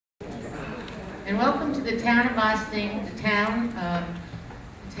And welcome to the Town of Ossining, I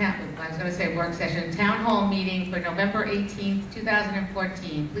was going to say work session, Town Hall meeting for November 18th,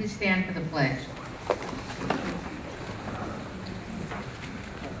 2014. Please stand for the pledge.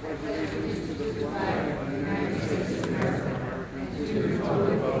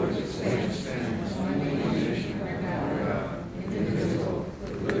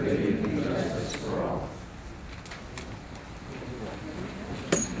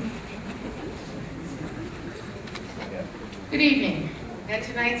 Good evening. At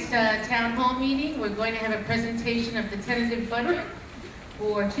tonight's Town Hall meeting, we're going to have a presentation of the tentative budget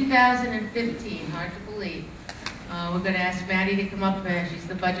for 2015. Hard to believe. We're going to ask Maddie to come up. She's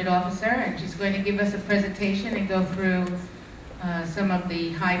the budget officer, and she's going to give us a presentation and go through some of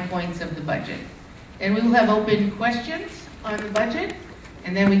the high points of the budget. Then we will have open questions on the budget,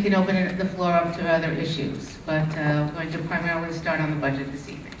 and then we can open the floor up to other issues. But we're going to primarily start on the budget this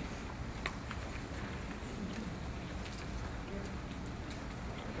evening.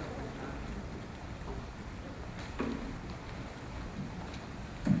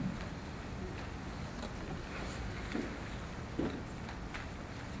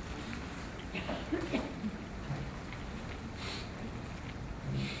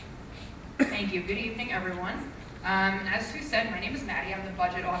 Thank you. Good evening, everyone. As Sue said, my name is Maddie. I'm the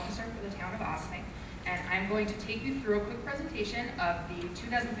budget officer for the town of Ossining, and I'm going to take you through a quick presentation of the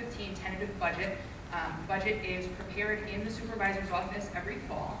 2015 tentative budget. The budget is prepared in the supervisor's office every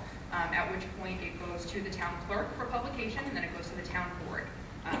fall, at which point it goes to the town clerk for publication, and then it goes to the town board.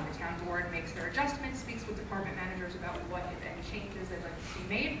 The town board makes their adjustments, speaks with department managers about what, if any, changes they'd like to see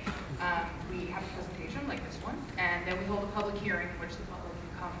made. We have a presentation like this one, and then we hold a public hearing in which the public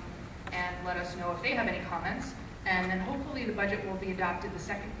can come and let us know if they have any comments, and then hopefully the budget will be adopted the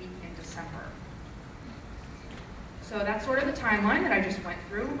second week in December. So that's sort of the timeline that I just went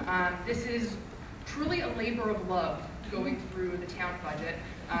through. This is truly a labor of love going through the town budget.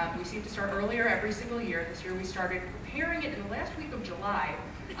 We seem to start earlier every single year. This year we started preparing it in the last week of July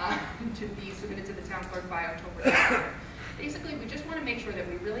to be submitted to the town clerk by October 3rd. Basically, we just want to make sure that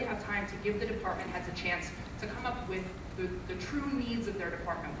we really have time to give the department heads a chance to come up with the true needs of their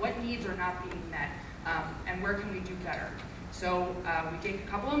department. What needs are not being met, and where can we do better? So we take a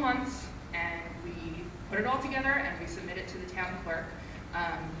couple of months and we put it all together and we submit it to the town clerk.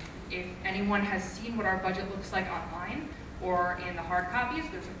 If anyone has seen what our budget looks like online or in the hard copies,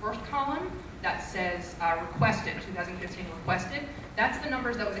 there's a first column that says requested, 2015 requested. That's the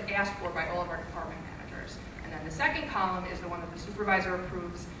numbers that was asked for by all of our department managers. And then the second column is the one that the supervisor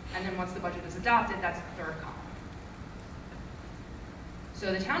approves, and then once the budget is adopted, that's the third column.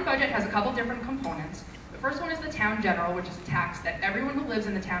 So the town budget has a couple different components. The first one is the town general, which is a tax that everyone who lives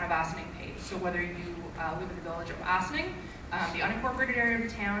in the town of Ossining pays. So whether you live in the village of Ossining, the unincorporated area of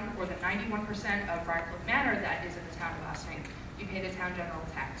the town, or the 91% of Briarcliff Manor that is in the town of Ossining, you pay the town general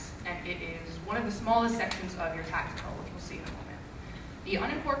tax. And it is one of the smallest sections of your tax bill, which we'll see in a moment. The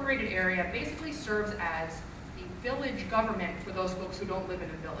unincorporated area basically serves as the village government for those folks who don't live in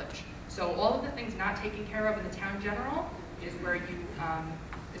a village. So all of the things not taken care of in the town general is where you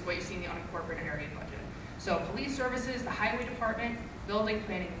is what you see in the unincorporated area budget. So police services, the highway department, building,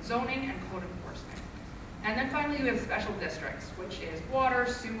 planning and zoning, and code enforcement. And then finally we have special districts, which is water,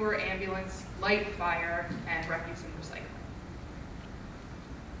 sewer, ambulance, light, fire, and refuse and recycling.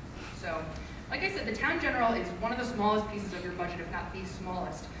 So, like I said, the town general is one of the smallest pieces of your budget, if not the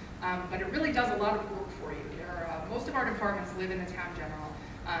smallest. But it really does a lot of work for you. Most of our departments live in the town general,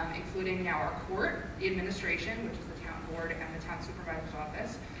 including now our court, the administration, which is the town board, and the town supervisor's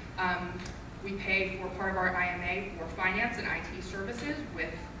office. We pay for part of our IMA for finance and IT services with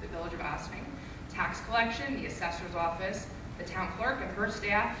the village of Ossining, tax collection, the assessor's office, the town clerk and her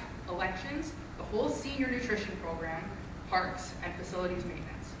staff, elections, the whole senior nutrition program, parks, and facilities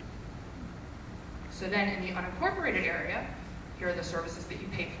maintenance. So then in the unincorporated area, here are the services that you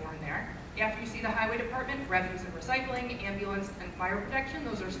pay for in there. After you see the highway department, refuse and recycling, ambulance, and fire protection,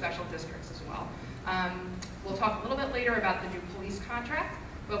 those are special districts as well. We'll talk a little bit later about the new police contract,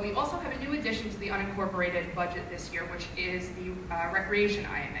 but we also have a new addition to the unincorporated budget this year, which is the recreation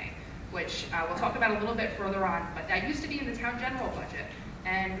IMA, which we'll talk about a little bit further on, but that used to be in the town general budget.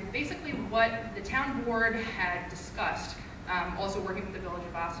 And basically what the town board had discussed, also working with the village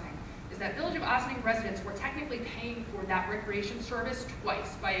of Ossining, is that village of Ossining residents were technically paying for that recreation service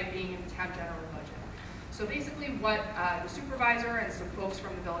twice by it being in the town general budget. So basically what the supervisor and some folks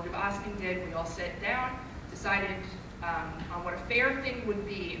from the village of Ossining did, we all sat down, decided on what a fair thing would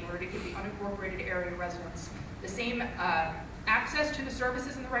be in order to give the unincorporated area residents the same access to the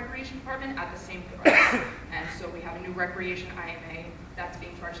services in the recreation department at the same price. And so we have a new recreation IMA that's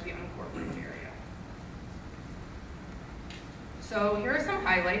being charged to the unincorporated area. So here are some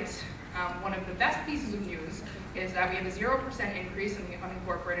highlights. One of the best pieces of news is that we have a 0% increase in the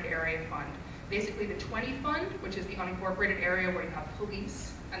unincorporated area fund. Basically the 20 fund, which is the unincorporated area where you have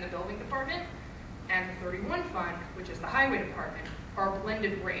police and the building department, and the 31 fund, which is the highway department, are a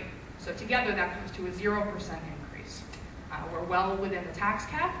blended rate. So together that comes to a 0% increase. We're well within the tax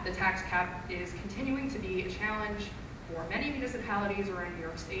cap. The tax cap is continuing to be a challenge for many municipalities around New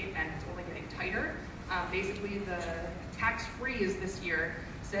York State, and it's only getting tighter. Basically, the tax freeze this year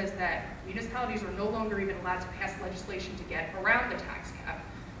says that municipalities are no longer even allowed to pass legislation to get around the tax cap.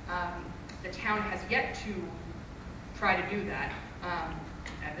 The town has yet to try to do that,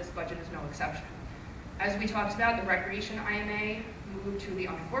 and this budget is no exception. As we talked about, the recreation IMA moved to the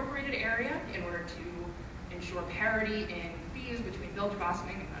unincorporated area in order to ensure parity in fees between Village of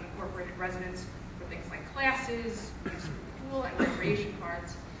Ossining and unincorporated residents for things like classes, use of the pool, and recreation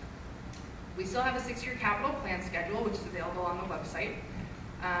cards. We still have a 6-year capital plan schedule, which is available on the website.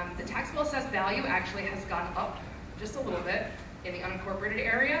 The taxable assessed value actually has gone up just a little bit in the unincorporated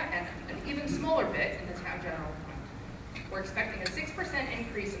area and an even smaller bit in the town general fund. We're expecting a 6%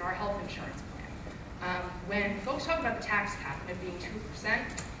 increase in our health insurance plan. When folks talk about the tax cap and it being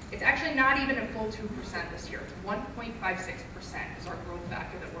 2%, it's actually not even a full 2% this year. It's 1.56% is our growth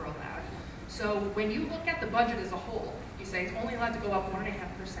factor that we're allowed. So when you look at the budget as a whole, you say it's only allowed to go up 1.5%.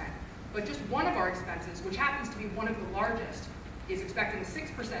 But just one of our expenses, which happens to be one of the largest, is expecting a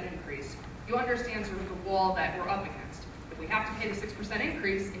 6% increase. You understand sort of the wall that we're up against. If we have to pay the 6%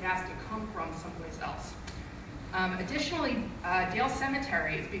 increase, it has to come from someplace else. Additionally, Dale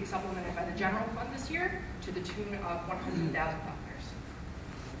Cemetery is being supplemented by the general fund this year to the tune of $100,000.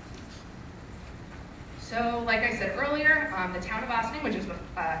 So, like I said earlier, the town of Ossining, which is the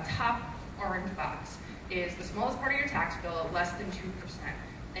top orange box, is the smallest part of your tax bill at less than 2%.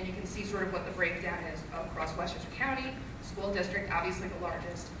 And you can see sort of what the breakdown is across Westchester County, school district, obviously the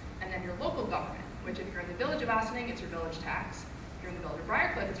largest, and then your local government, which if you're in the Village of Ossining, it's your village tax. If you're in the Village of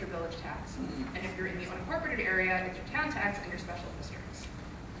Briarcliff, it's your village tax. And if you're in the unincorporated area, it's your town tax and your special districts.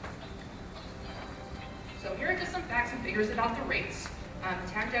 So here are just some facts and figures about the rates.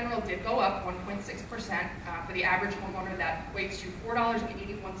 The town general did go up 1.6%. For the average homeowner, that equates to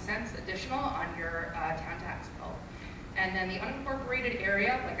 $4.81 additional on your town tax bill. And then the unincorporated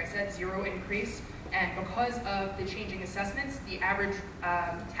area, like I said, 0 increase. And because of the changing assessments, the average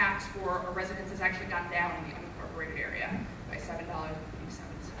tax for a residence has actually gone down in the unincorporated area by $7.57.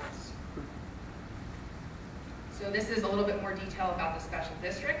 So this is a little bit more detail about the special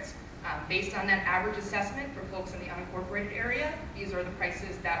districts. Based on that average assessment for folks in the unincorporated area, these are the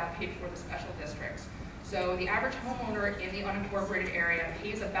prices that are paid for the special districts. So the average homeowner in the unincorporated area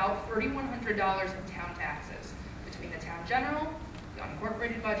pays about $3,100 in town taxes between the town general, the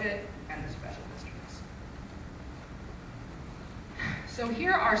unincorporated budget, and the special districts. So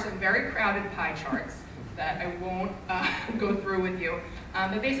here are some very crowded pie charts that I won't go through with you.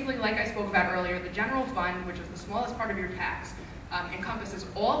 But basically, like I spoke about earlier, the general fund, which is the smallest part of your tax, encompasses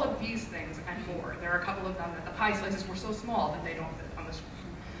all of these things and more. There are a couple of them that the pie slices were so small that they don't fit on the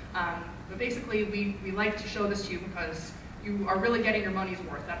screen. But basically, we like to show this to you because you are really getting your money's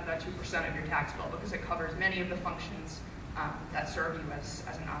worth out of that 2% of your tax bill because it covers many of the functions that serve you as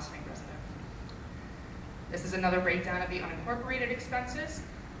an Ossining resident. This is another breakdown of the unincorporated expenses.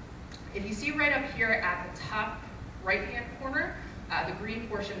 If you see right up here at the top right-hand corner, the green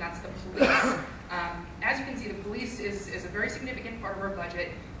portion, that's the police. As you can see, the police is a very significant part of our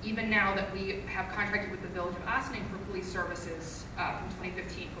budget, even now that we have contracted with the Village of Ossining for police services from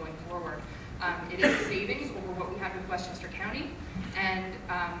 2015 going forward. It is a savings over what we had with Westchester County, and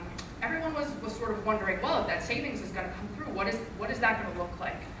everyone was sort of wondering, well, if that savings is going to come through, what is that going to look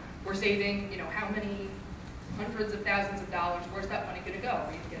like? We're saving, how many hundreds of thousands of dollars? Where's that money going to go? Are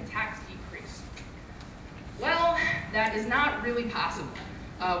we going to get a tax decrease? Well, that is not really possible.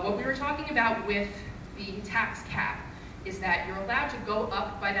 What we were talking about with the tax cap is that you're allowed to go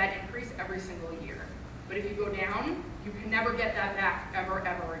up by that increase every single year. But if you go down, you can never get that back ever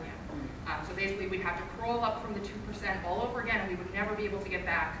again. So basically, we'd have to crawl up from the 2% all over again, and we would never be able to get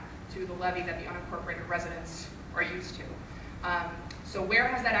back to the levy that the unincorporated residents are used to. So where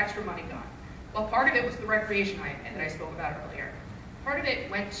has that extra money gone? Well, part of it was the recreation IMA that I spoke about earlier. Part of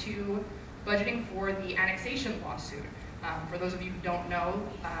it went to budgeting for the annexation lawsuit. For those of you who don't know,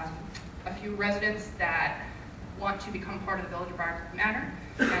 a few residents that want to become part of the Village of Briarcliff Manor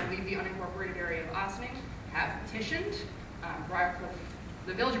and leave the unincorporated area of Ossining have petitioned.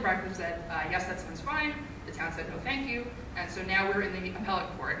 The Village of Briarcliff said, yes, that sounds fine. The town said, no, thank you. And so now we're in the appellate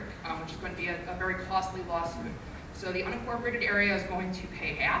court, which is going to be a very costly lawsuit. So the unincorporated area is going to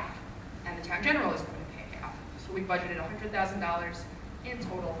pay half, and the town general is going to pay half. So So we budgeted $100,000 in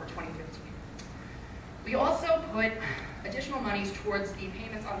total for 2015. We also put additional monies towards the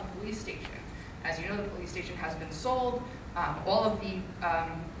payments on the police station. As you know, the police station has been sold. All of the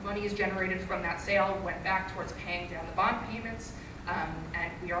monies generated from that sale went back towards paying down the bond payments,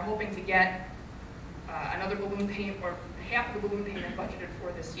 and we are hoping to get another balloon payment, or half of the balloon payment budgeted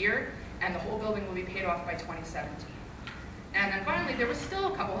for this year, and the whole building will be paid off by 2017. And then finally, there was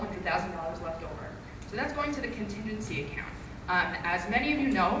still a couple $100,000 left over. So that's going to the contingency account. As many of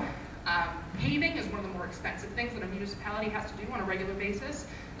you know, paving is one of the more expensive things that a municipality has to do on a regular basis.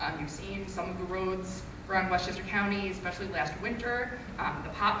 You've seen some of the roads around Westchester County, especially last winter. The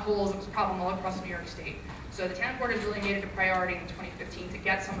potholes, it was a problem all across New York State. So the town board has really made it a priority in 2015 to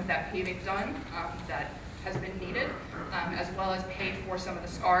get some of that paving done that has been needed, as well as pay for some of the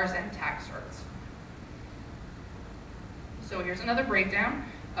scars and tax certs. So here's another breakdown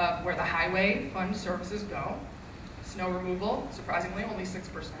of where the highway fund services go. Snow removal, surprisingly, only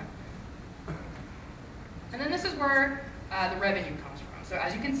 6%. And then this is where the revenue comes from. So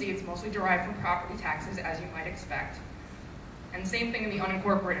as you can see, it's mostly derived from property taxes, as you might expect. And same thing in the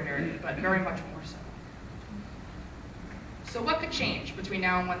unincorporated area, but very much more so. So what could change between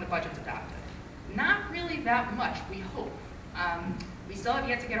now and when the budget's adopted? Not really that much, we hope. We still have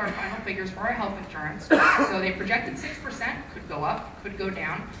yet to get our final figures for our health insurance. So they projected 6%, could go up, could go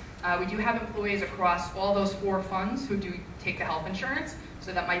down. We do have employees across all those 4 funds who do take the health insurance,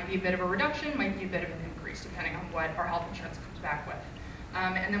 so that might be a bit of a reduction, might be a bit of an increase, depending on what our health insurance comes back with.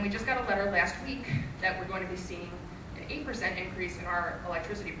 And then we just got a letter last week that we're going to be seeing an 8% increase in our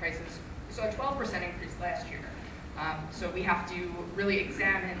electricity prices. We saw a 12% increase last year. So we have to really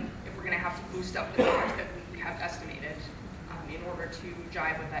examine if we're going to have to boost up the numbers that we have estimated in order to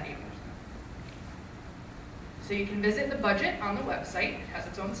jive with that 8%. So you can visit the budget on the website. It has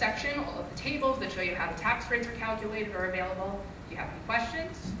its own section. All of the tables that show you how the tax rates are calculated are available. If you have any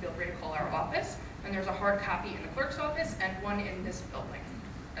questions, feel free to call our office. And there's a hard copy in the clerk's office and one in this building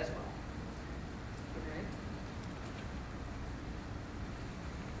as well.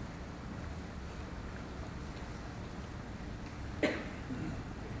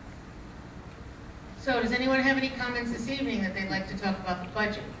 So does anyone have any comments this evening that they'd like to talk about the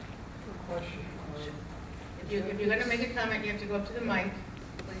budget? Question. If you're going to make a comment, you have to go up to the mic.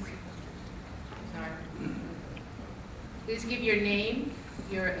 Please. Sorry. Please give your name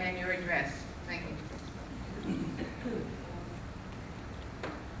and your address. Thank you.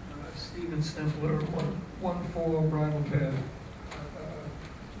 Stephen Stempler, 114 Bridle Path,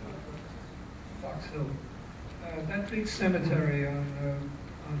 Fox Hill. That big cemetery on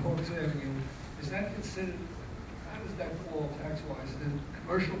Hawks Avenue, is that considered, how does that fall tax-wise? Is it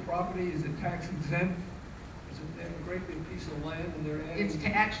commercial property? Is it tax exempt? Is it they have a great big piece of land and they're adding? It's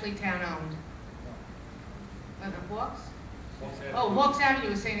actually town-owned. Hawks? Oh, Hawks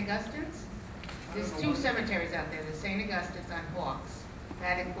Avenue is St. Augustine's? There's 2 cemeteries out there. There's St. Augustine's on Hawks.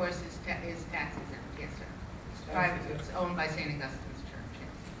 That, of course, is tax exempt. Yes, sir. It's private. It's owned by St. Augustine's Church.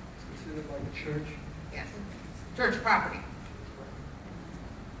 Yes. It's considered like a church? Yes. Church property.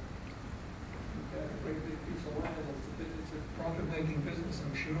 Yeah, a great big piece of land. It's a profit-making business,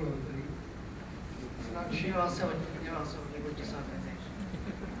 I'm sure. It's not cheap. They're also a religious organization.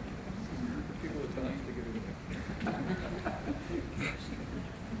 People are telling us to get it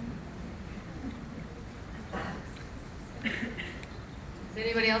Does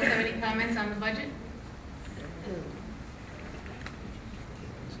anybody else have any comments on the budget?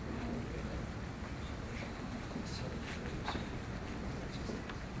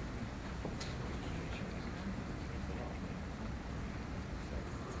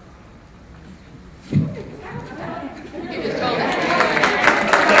 You just hold it.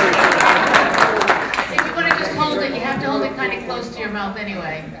 If you want to just hold it, you have to hold it kind of close to your mouth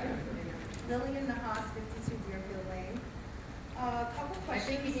anyway. Lillian Nahas, 52 Deerfield Lane. Couple I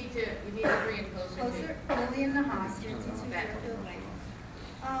think questions. you need to bring it closer Closer, to. Lillian Nahas, 52 Back. Deerfield Lane.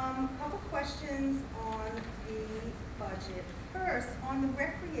 Couple questions on the budget. First, on the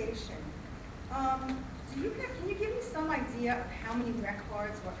recreation. Can you give me some idea of how many rec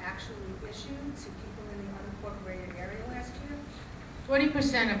cards were actually issued to people in the unincorporated area last year?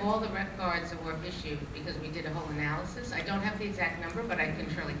 20% of all the rec cards that were issued, because we did a whole analysis, I don't have the exact number, but I can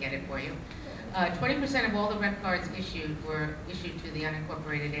surely get it for you. 20% of all the rec cards issued were issued to the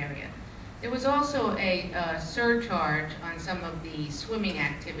unincorporated area. There was also a surcharge on some of the swimming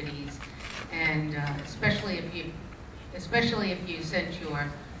activities, and especially if you sent your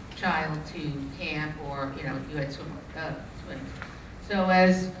child to camp, or you had swim. So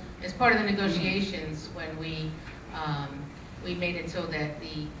as part of the negotiations, when we made it so that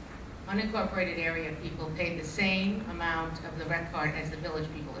the unincorporated area people paid the same amount of the rec card as the village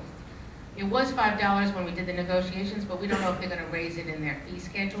people. It was $5 when we did the negotiations, but we don't know if they're going to raise it in their fee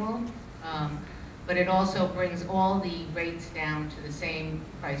schedule. But it also brings all the rates down to the same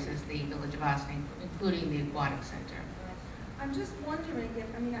price as the Village of Ossining, including the Aquatic Center. I'm just wondering if,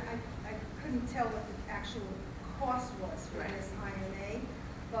 I mean, I couldn't tell what the actual cost was for Right. this IMA,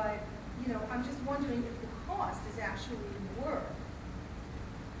 but, you know, I'm just wondering if the cost is actually worth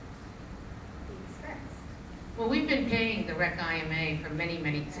the expense. Well, we've been paying the rec IMA for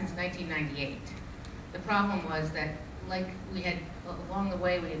since 1998. The problem was that, like, we had, along the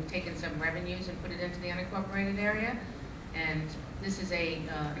way, we had taken some revenues and put it into the unincorporated area, and this is an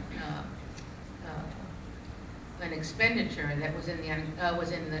expenditure that was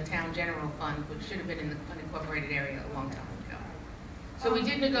in the town general fund, which should have been in the unincorporated area a long time ago. So we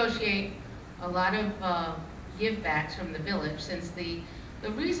did negotiate a lot of give-backs from the village, since the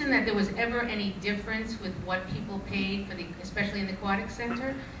reason that there was ever any difference with what people paid for especially in the Aquatic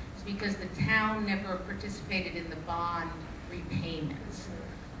Center, is because the town never participated in the bond repayments.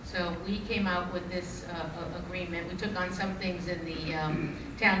 So we came out with this agreement. We took on some things in the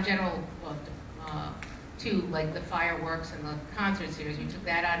town general, too, like the fireworks and the concert series. We took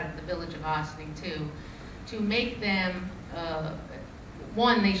that out of the Village of Ossining too, to make them,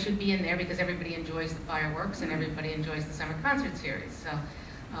 one, they should be in there because everybody enjoys the fireworks and everybody enjoys the summer concert series. So,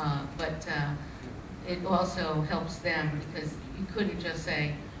 but it also helps them because you couldn't just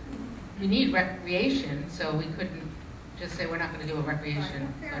say, you need recreation, so we couldn't just say we're not going to do a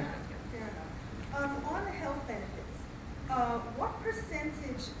recreation. Fair enough, fair enough. On the health benefits, what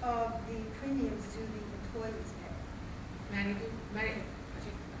percentage of the premiums do the employees pay? Maddie,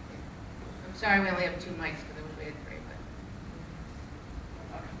 I'm sorry we only have 2 mics because we had 3,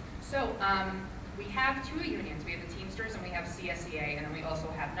 but. So we have 2 unions. We have the Teamsters and we have CSEA, and then we also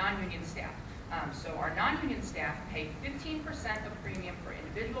have non-union staff. So our non-union staff pay 15% of premium for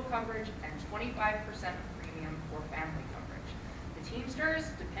individual coverage and 25% of premium for family coverage. The Teamsters,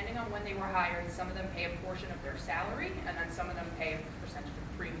 depending on when they were hired, some of them pay a portion of their salary, and then some of them pay a percentage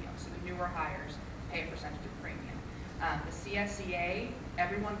of premium. So the newer hires pay a percentage of premium. The CSEA,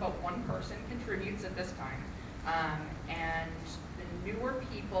 everyone but one person contributes at this time, and the newer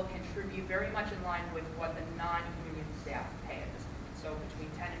people contribute very much in line with what the non-union staff pay at this point. So between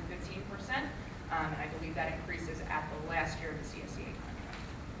 10 and 15%, and I believe that increases at the last year of the CSEA contract.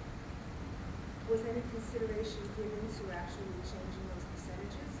 Was any consideration given to actually changing those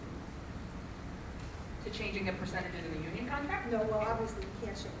percentages? To changing the percentages in the union contract? No, well, obviously you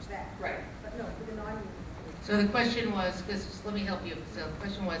can't change that. Right. But no, for the non-union. So the question was, because let me help you. So the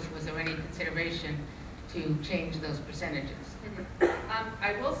question was there any consideration to change those percentages?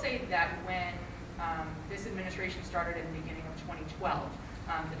 I will say that when this administration started in the beginning of 2012,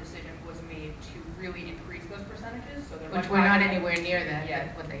 the decision was made to really increase those percentages. So they're Which much we're not higher. anywhere near that,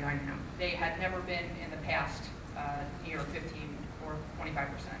 Yeah. what they are now. They had never been in the past near 15 or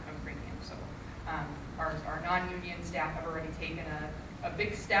 25% of premium. So our non-union staff have already taken a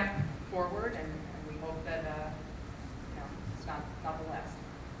big step forward, and we hope that it's not the last.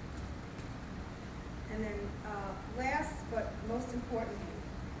 And then last but most importantly,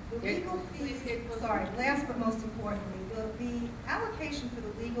 the Okay. legal fees, Please get closer. sorry, last but most importantly, the allocation for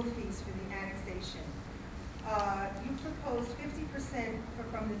the legal fees for the annexation. You proposed 50%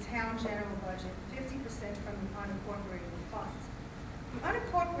 from the town general budget, 50% from the unincorporated funds. The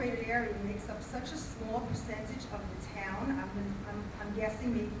unincorporated area makes up such a small percentage of the town. I'm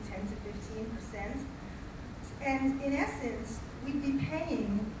guessing maybe 10 to 15%. And in essence, we'd be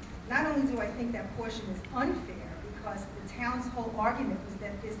paying, not only do I think that portion is unfair, because the town's whole argument was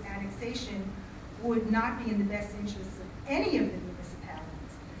that this annexation would not be in the best interests of any of the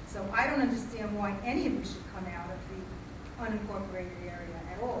municipalities. So I don't understand why any of it should come out of the unincorporated area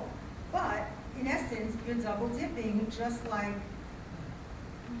at all. But in essence, you're double dipping, just like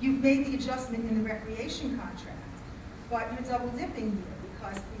you've made the adjustment in the recreation contract, but you're double dipping here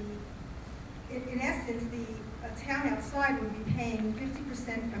because in essence, the town outside would be paying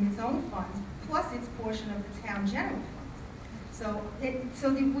 50% from its own funds plus its portion of the town general fund. So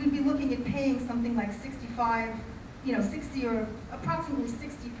we'd be looking at paying something like 60 or approximately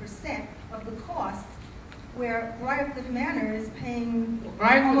 60% of the costs, where Briarcliff Manor is paying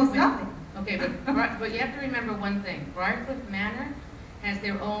almost nothing. Okay, but you have to remember one thing. Briarcliff Manor has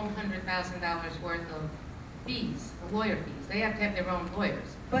their own $100,000 worth of fees, lawyer fees. They have to have their own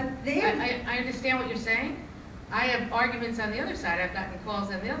lawyers. But I understand what you're saying. I have arguments on the other side. I've gotten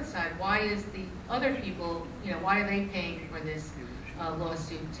calls on the other side. Why is the other people, why are they paying for this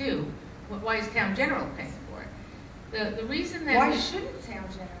lawsuit too? Why is Town General paying for it? The reason that why shouldn't town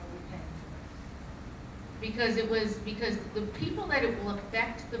general be paying because the people that it will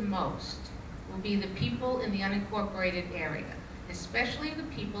affect the most will be the people in the unincorporated area, especially the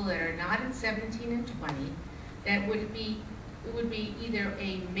people that are not in 17 and 20, that it would be either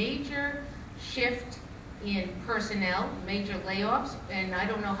a major shift in personnel, major layoffs, and I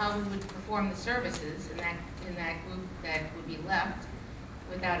don't know how we would perform the services in that group that would be left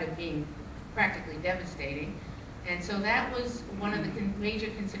without it being practically devastating. And so that was one of the major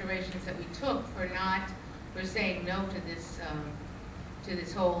considerations that we took for saying no to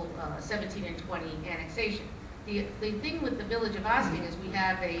this whole 17 and 20 annexation. The thing with the Village of Ossining is we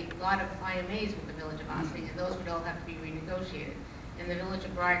have a lot of IMAs with the Village of Ossining, and those would all have to be renegotiated. In the Village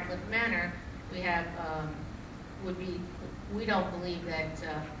of Briarcliff Manor, we have, we don't believe that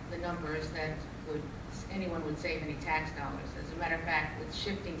the numbers that anyone would save any tax dollars. As a matter of fact, it's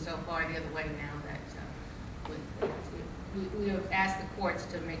shifting so far the other way now that we have asked the courts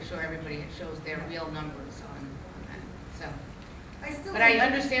to make sure everybody shows their real numbers on that. So, but I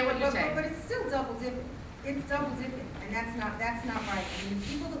understand what you're saying. But it's still double dipping. It's double dipping, and that's not right. I mean,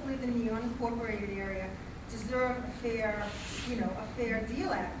 people that live in the unincorporated area deserve a fair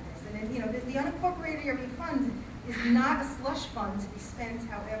deal out of this. And then, the unincorporated area fund is not a slush fund to be spent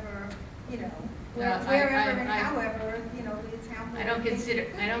however, wherever and however, the town. I don't consider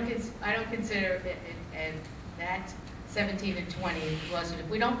it that 17 and 20 was. If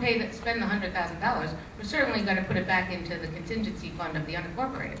we don't spend the $100,000, we're certainly going to put it back into the contingency fund of the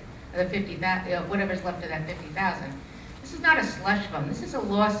unincorporated, the 50,000, whatever's left of that 50,000. This is not a slush fund. This is a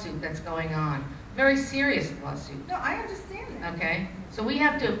lawsuit that's going on, very serious lawsuit. No, I understand that. Okay, so we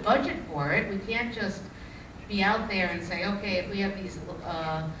have to budget for it. We can't just be out there and say, okay, if we have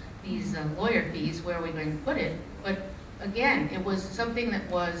these lawyer fees, where are we going to put it? But again, it was something that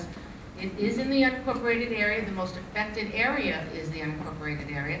it is in the unincorporated area. The most affected area is the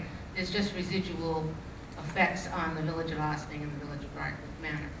unincorporated area. There's just residual effects on the Village of Ossining and the Village of Briarcliff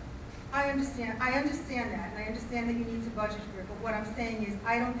Manor. I understand that, and I understand that you need to budget for it, but what I'm saying is,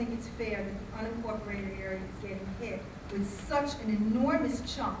 I don't think it's fair that the unincorporated area is getting hit with such an enormous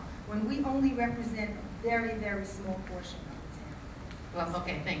chunk when we only represent a very, very small portion of the town. Well,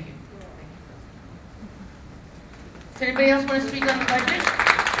 okay, thank you. Does anybody else want to speak on the budget?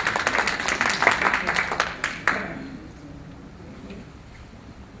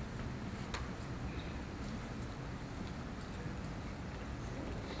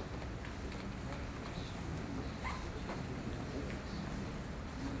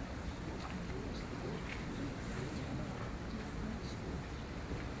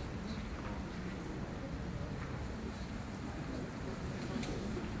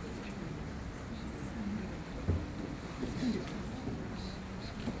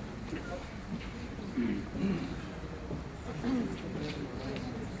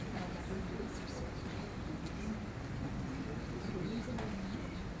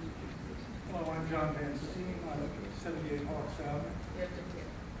 John Van Steen, I'm at 78 Hawks Avenue.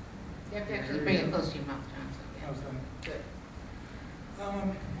 You have to actually bring it close to your mouth, John. How's that? Good.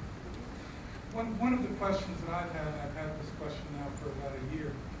 One of the questions that I've had this question now for about a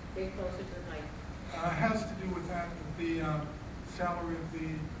year. Get closer to the mic. Has to do with the salary of the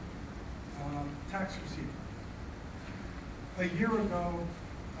tax receiver. A year ago,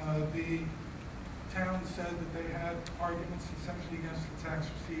 the town said that they had arguments essentially against the tax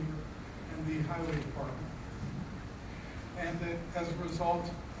receiver and the highway department, and that as a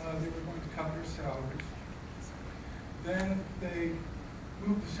result, they were going to cut their salaries. Then they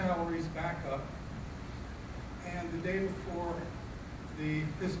moved the salaries back up, and the day before the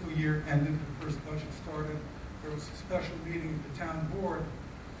fiscal year ended, the first budget started, there was a special meeting of the town board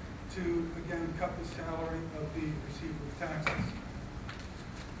to, again, cut the salary of the receiver of taxes.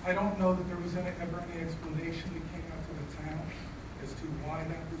 I don't know that there was ever any explanation that came out to the town as to why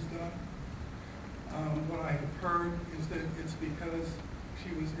that was done. What I have heard is that it's because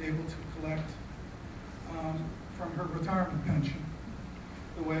she was able to collect from her retirement pension,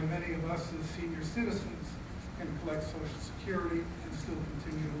 the way many of us as senior citizens can collect Social Security and still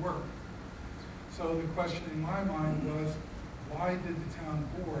continue to work. So the question in my mind was, why did the town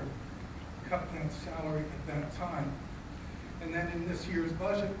board cut that salary at that time? And then in this year's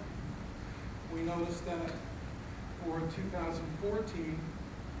budget, we noticed that for 2014,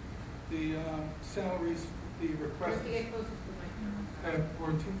 the salaries, the requested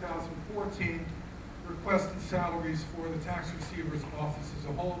for 2014, requested salaries for the tax receiver's office as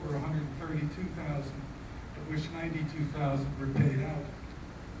a whole were $132,000, of which $92,000 were paid out.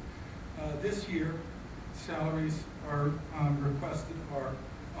 This year, salaries are requested are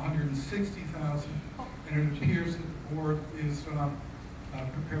 $160,000, and it appears that the board is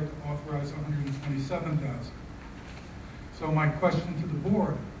prepared to authorize $127,000. So my question to the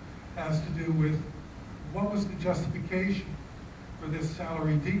board has to do with what was the justification for this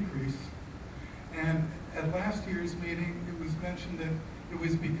salary decrease? And at last year's meeting, it was mentioned that it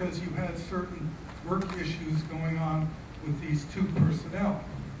was because you had certain work issues going on with these two personnel.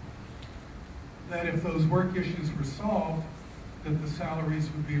 That if those work issues were solved, that the salaries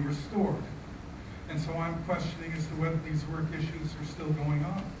would be restored. And so I'm questioning as to whether these work issues are still going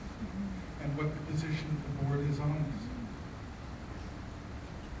on and what the position of the board is on this.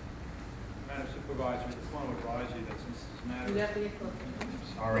 Madam Supervisor, I just want to advise you that since this matter You have to get closer.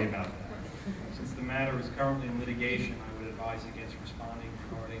 sorry about that. Since the matter is currently in litigation, I would advise against responding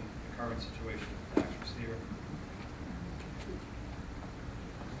regarding the current situation with the tax receiver.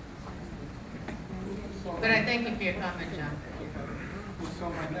 But I thank you for your comment, John. So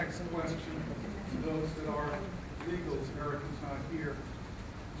my next question to those that are legals, Eric is not here,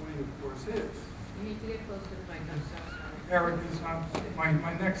 Wayne of course is. You need to get closer to the mic, I'm so sorry. Eric is not,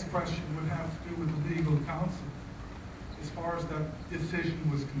 my next question would have to do with the legal counsel. As far as that decision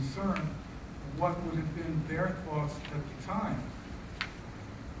was concerned, what would have been their thoughts at the time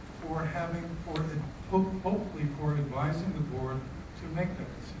for having, hopefully for advising the board to make that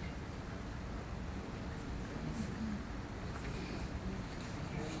decision?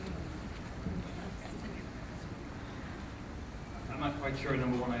 I'm not quite sure,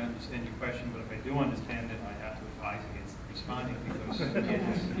 number one, I understand your question, but if I do understand it, I have to advise against responding because it's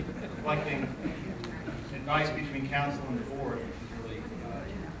reflecting advice between counsel and the board, which is really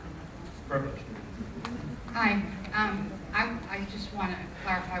privileged. Hi, I just want to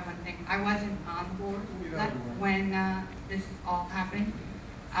clarify one thing. I wasn't on board when this all happened,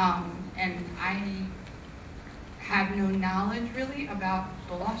 and I have no knowledge really about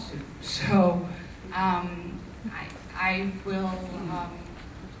the lawsuit. So I will,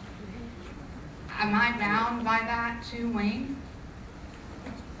 am I bound by that too, Wayne?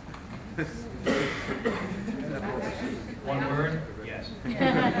 One word, yes.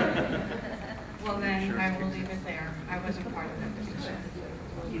 Well, then I will leave it there. I wasn't part of that decision.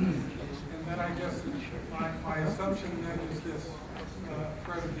 And then I guess my assumption then is this,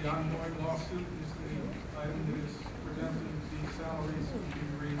 Fred, the ongoing lawsuit is the item that is preventing the salaries from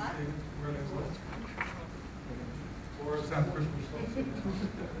being reinstated where they were. Or is that privilege?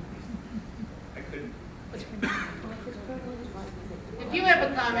 I couldn't. If you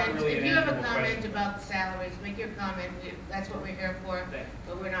have a comment, Not really if an you have a answerable comment question. about the salaries, make your comment. That's what we're here for, Thank you.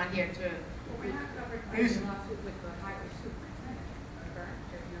 but we're not here to. We're not covered by the lawsuit with the highway superintendent, correct?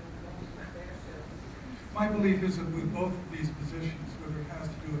 There's no lawsuit there, so. My belief is that with both of these positions, whether it has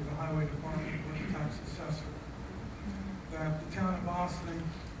to do with the highway department or the tax assessor, that the town of Boston,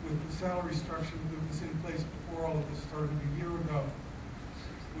 with the salary structure that was in place before all of this started a year ago,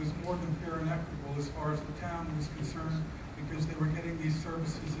 was more than fair and equitable as far as the town was concerned, because they were getting these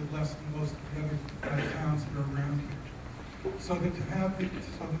services at less than most of the other towns that are around here. So that to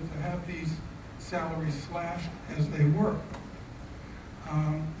have these salaries slashed as they were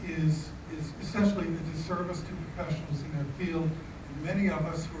is essentially a disservice to professionals in their field. And many of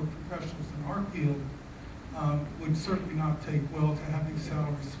us who are professionals in our field would certainly not take well to having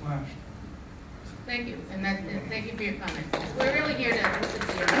salaries slashed. Thank you, and thank you for your comments. We're really here to listen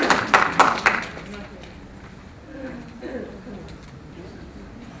to your.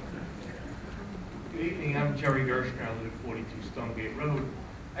 Good evening, I'm Jerry Gershner, I live at 42 Stonegate Road.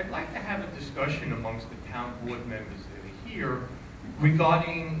 I'd like to have a discussion amongst the town board members that are here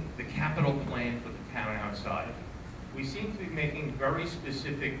regarding the capital plan for the town outside. We seem to be making very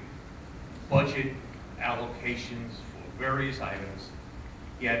specific budget allocations for various items,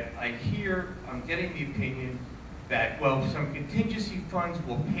 yet I'm getting the opinion that, well, some contingency funds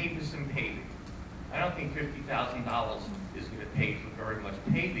will pay for some paving. I don't think $50,000 is going to pay for very much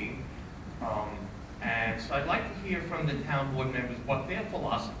paving. And so I'd like to hear from the town board members what their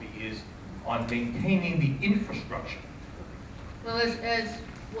philosophy is on maintaining the infrastructure. Well, as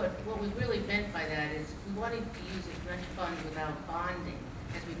what was really meant by that is we wanted to use as much funds without bonding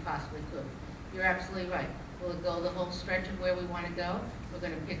as we possibly could. You're absolutely right. We'll go the whole stretch of where we want to go. We're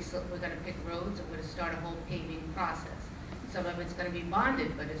going to pick roads, and we're going to start a whole paving process. Some of it's going to be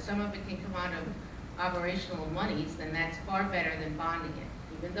bonded, but if some of it can come out of operational monies, then that's far better than bonding it.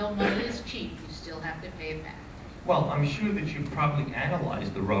 Even though money is cheap, you still have to pay it back. Well, I'm sure that you probably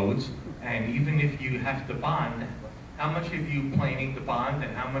analyzed the roads, and even if you have to bond, how much are you planning to bond,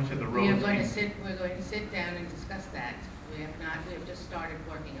 and how much of the roads? We're going to sit down and discuss that. We have just started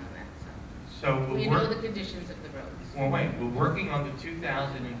working on that, So we know the conditions of the roads. Well, wait, we're working on the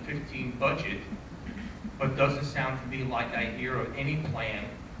 2015 budget, but doesn't sound to me like I hear of any plan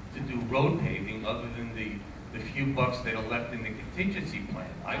to do road paving other than the few bucks that are left in the contingency plan.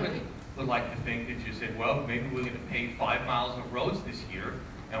 I would like to think that you said, well, maybe we're going to pave 5 miles of roads this year,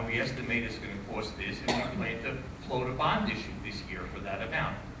 and we estimate it's going to cost this, and we plan to float a bond issue this year for that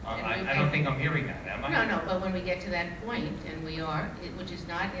amount. I don't think I'm hearing that, am I? No, but when we get to that point, and we are, which is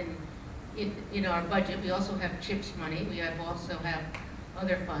not in our budget, we also have CHIPS money, we also have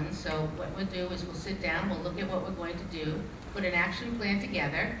other funds, so what we'll do is we'll sit down, we'll look at what we're going to do, put an action plan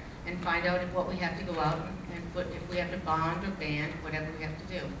together, and find out what we have to go out and put, if we have to bond or ban, whatever we have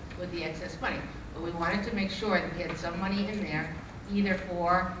to do with the excess money. But we wanted to make sure that we had some money in there, either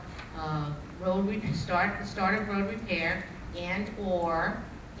for the start of road repair and/or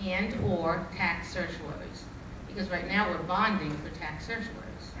tax surcharges. Because right now we're bonding for tax surcharges.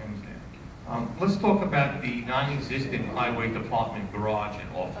 I understand. Let's talk about the non-existent highway department garage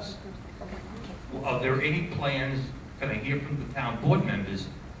and office. Are there any plans, can I hear from the town board members,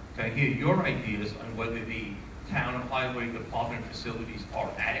 can I hear your ideas on whether the town highway department facilities are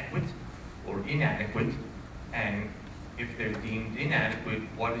adequate or inadequate? And if they're deemed inadequate,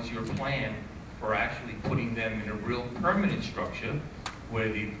 what is your plan for actually putting them in a real permanent structure where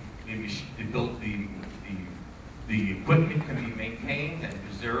the equipment can be maintained and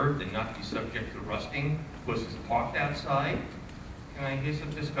preserved and not be subject to rusting because it's parked outside? Can I hear some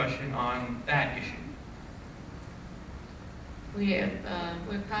discussion on that issue?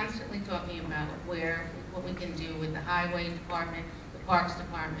 We're constantly talking about what we can do with the highway department, the parks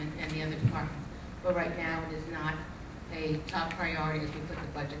department, and the other departments. But right now, it is not a top priority as we put the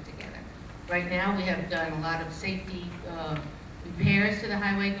budget together. Right now, we have done a lot of safety repairs to the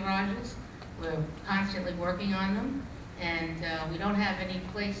highway garages. We're constantly working on them, and we don't have any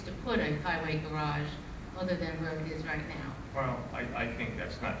place to put a highway garage other than where it is right now. Well, I think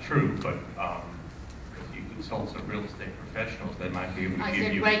that's not true, but if you consult some real estate professionals, they might be able to I give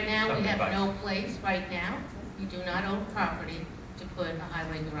said, you right now, some we have advice. no place, right now, we do not own property to put a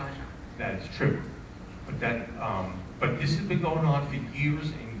highway garage on. That is true. But this has been going on for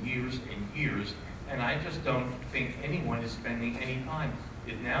years and years and years, and I just don't think anyone is spending any time.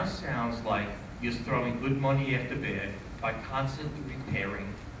 It now sounds like you're throwing good money after bad by constantly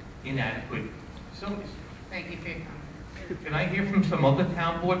repairing inadequate facilities. Thank you for your comment. Can I hear from some other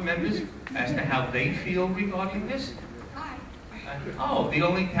town board members as to how they feel regarding this? Hi. Oh, the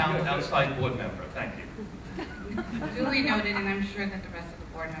only town outside board member, thank you. Duly noted, and I'm sure that the rest of the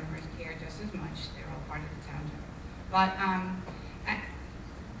board members care just as much. They're all part of the town general. But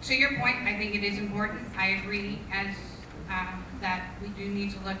to your point, I think it is important. I agree that we do need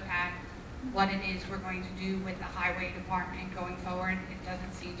to look at what it is we're going to do with the highway department going forward. It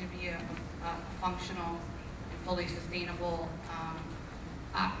doesn't seem to be a functional and fully sustainable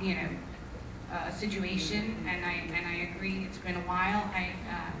situation, and I agree. It's been a while,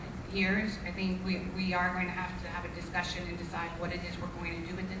 years. I think we are going to have a discussion and decide what it is we're going to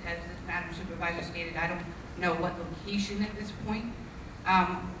do with it. As Madam Supervisor stated, I don't know what location at this point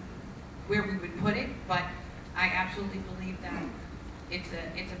where we would put it, but I absolutely believe that it's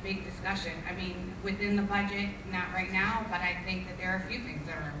a big discussion. I mean, within the budget, not right now, but I think that there are a few things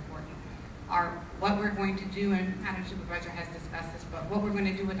that are important. What we're going to do, and Madam Supervisor has discussed this, but what we're going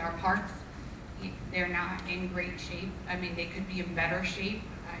to do with our parks, they're not in great shape. I mean, they could be in better shape.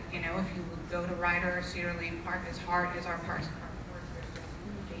 If you go to Ryder or Cedar Lane Park, as hard as our parks are,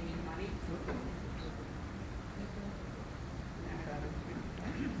 they need money.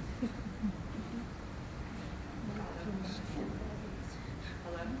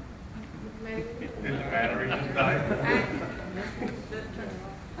 Did the battery just die?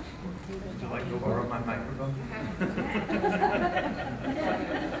 Would you like to borrow my microphone?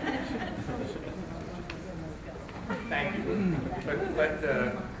 Thank you.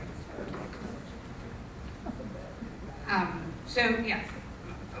 So yes,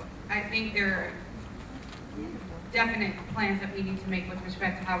 I think there are definite plans that we need to make with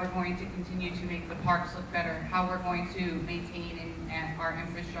respect to how we're going to continue to make the parks look better, how we're going to maintain our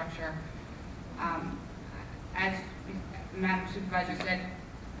infrastructure. As Madam Supervisor said,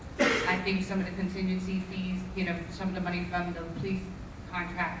 I think some of the contingency fees, some of the money from the police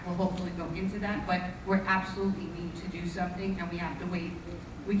contract will hopefully go into that, but we absolutely need to do something, and we have to wait.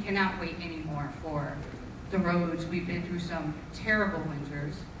 We cannot wait anymore for the roads. We've been through some terrible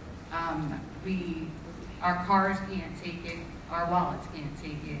winters. Our cars can't take it, our wallets can't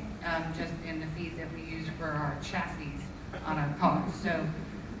take it, just in the fees that we use for our chassis on our cars. So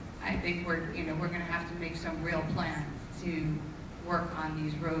I think we're going to have to make some real plans to work on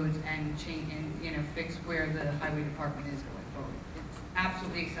these roads and change and fix where the highway department is going forward. It's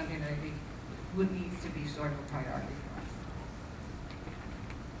absolutely something that I think what needs to be sort of a priority for us.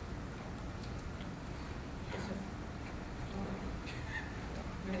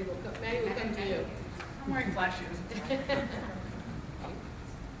 Maddie will come to you. I'm wearing flat shoes.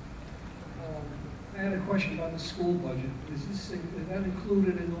 I had a question about the school budget. Is that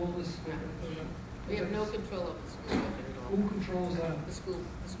included in all this? We have no control over the school budget at all. Who controls that? The school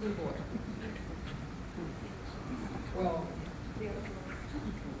board. Well, do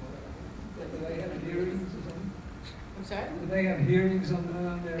they have hearings or something? I'm sorry? Do they have hearings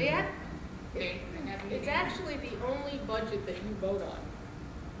on their? They have, It's actually the only budget that you vote on.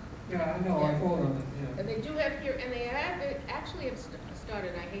 Yeah, I know, I vote on it, And they do have here, and they have, actually have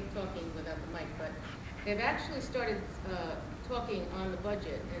started, I hate talking without the mic, but they've actually started talking on the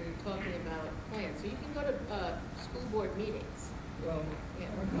budget and talking about plans. So you can go to school board meetings. yeah. Well, Yeah.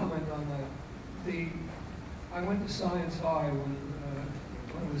 I comment on that. I went to Science High when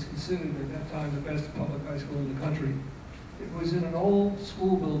it was considered at that time the best public high school in the country. It was in an old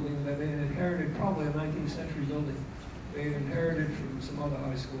school building that they had inherited, probably a 19th century building. They had inherited from some other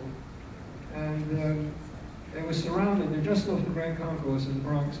high school. And they were surrounded, they're just off the Grand Concourse in the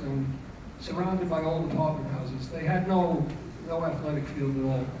Bronx, and surrounded by old apartment houses. They had no athletic field at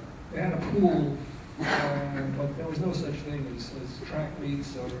all. They had a pool, but there was no such thing as track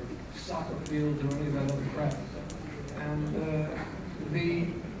meets or soccer fields or any of that other crap. And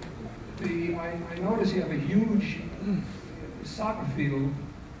I noticed you have a huge soccer field,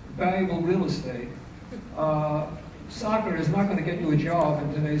 valuable real estate. Soccer is not going to get you a job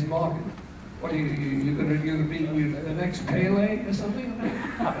in today's market. What are you're going to be the next Pele or something?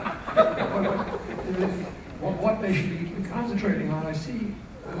 What they should be concentrating on, I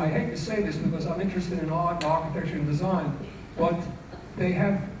hate to say this because I'm interested in art, architecture, and design, but they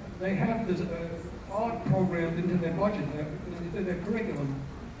have this art programmed into their budget, into their curriculum.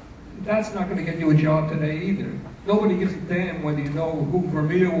 That's not going to get you a job today either. Nobody gives a damn whether you know who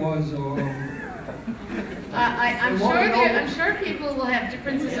Vermeer was or. I'm sure people will have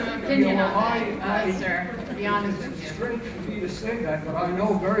differences of opinion on that, sir, to be honest with It's you. strange for me to say that, but I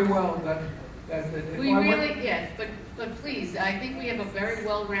know very well that if We I went- really, yes, but please, I think we have a very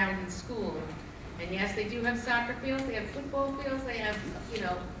well-rounded school. And yes, they do have soccer fields, they have football fields, they have,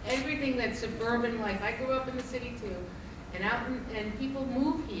 everything that's suburban life. I grew up in the city too, and people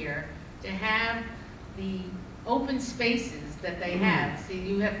move here to have the open spaces that they have.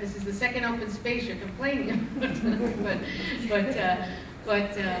 See, this is the second open space you're complaining about.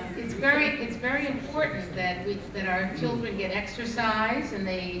 but it's very important that our children get exercise and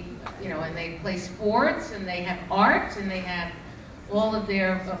they play sports and they have art and they have all of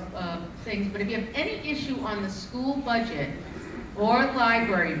their things. But if you have any issue on the school budget or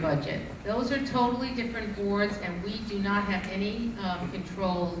library budget, those are totally different boards, and we do not have any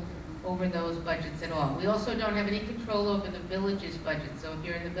control over those budgets at all. We also don't have any control over the village's budget. So if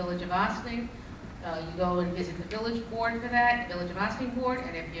you're in the village of Ossining, you go and visit the village board for that, Village of Ossining board,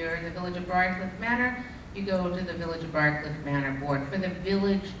 and if you're in the village of Briarcliff Manor, you go to the Village of Briarcliff Manor board for the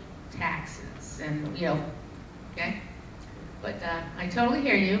village taxes, and okay? But I totally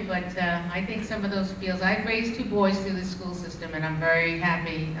hear you, but I think some of those fields, I've raised 2 boys through the school system, and I'm very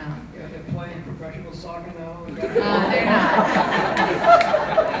happy. Yeah, they're playing professional soccer now. They're not.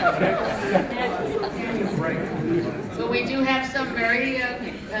 So we do have some very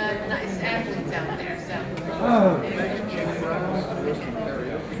nice athletes out there, so.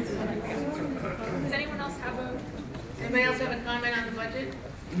 Does anyone else have Anybody else have a comment on the budget?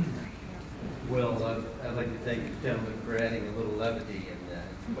 Well, I'd like to thank the gentleman for adding a little levity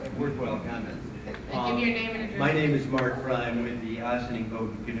and worthwhile comments. And give your name and address. My name is Mark Fry. I'm with the Ossining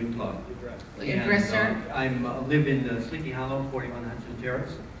Boat and Canoe Club. Your address, sir? I live in Sleepy Hollow, 41 Hudson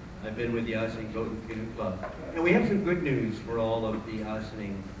Terrace. I've been with the Ossining Boat and Canoe Club. And we have some good news for all of the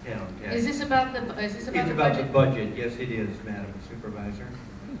Ossining town cast. Is this about the It's budget? about the budget. Yes, it is, Madam Supervisor.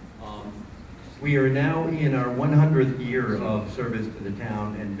 We are now in our 100th year of service to the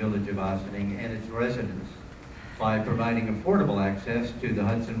town and village of Ossining and its residents by providing affordable access to the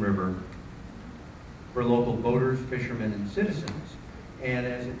Hudson River for local boaters, fishermen, and citizens. And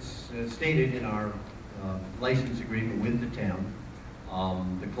as it's stated in our license agreement with the town,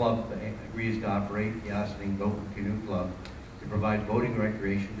 the club agrees to operate the Ossining Boat and Canoe Club to provide boating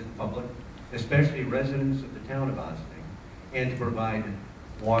recreation to the public, especially residents of the town of Ossining, and to provide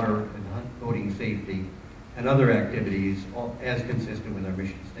water and boating safety and other activities as consistent with our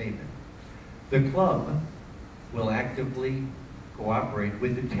mission statement. The club will actively cooperate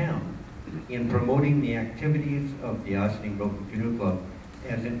with the town in promoting the activities of the Ossining Boat and Canoe Club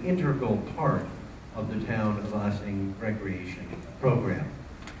as an integral part of the town of Ossining recreation program.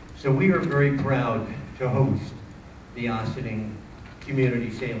 So we are very proud to host the Ossining Community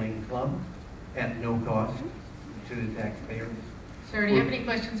Sailing Club at no cost to the taxpayers. Sir, do you have any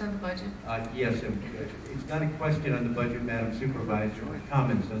questions on the budget? Yes, it's not a question on the budget, Madam Supervisor, but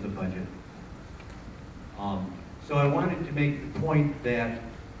comments on the budget. So I wanted to make the point that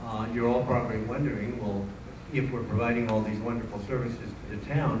you're all probably wondering, well, if we're providing all these wonderful services to the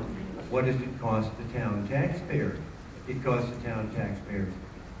town, what does it cost the town taxpayer? It costs the town taxpayers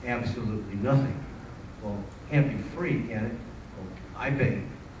absolutely nothing. Well, it can't be free, can it? Well, I pay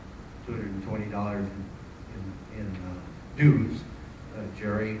 $220 in dues.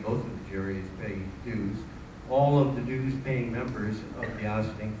 Jerry, both of the Jerrys pay dues. All of the dues-paying members of the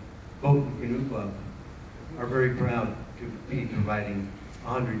Ossining Boat and Canoe Club are very proud to be providing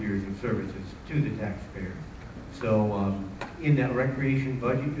 100 years of services to the taxpayer. So in that recreation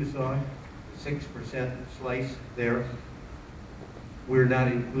budget you saw, 6% slice there, we're not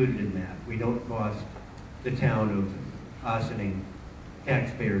included in that. We don't cost the town of Ossining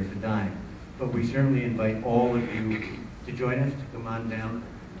taxpayers a dime. But we certainly invite all of you to join us, to come on down,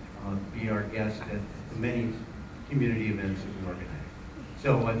 be our guest at the many community events that we organize.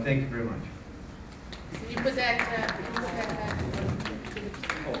 So thank you very much. Can you put that back?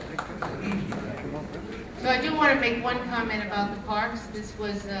 So I do want to make one comment about the parks. This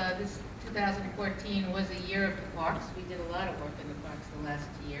 2014 was a year of the parks. We did a lot of work in the parks the last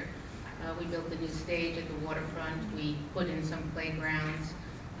year. We built a new stage at the waterfront. We put in some playgrounds.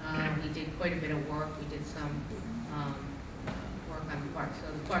 We did quite a bit of work. We did some work on the parks. So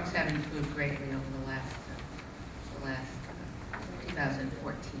the parks have improved greatly over the last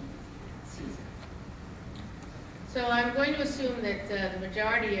 2014 season. So I'm going to assume that the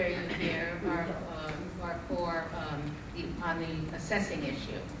majority of you here are for on the assessing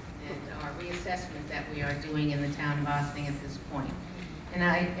issue and our reassessment that we are doing in the town of Ossining at this point.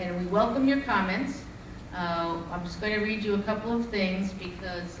 And we welcome your comments. I'm just going to read you a couple of things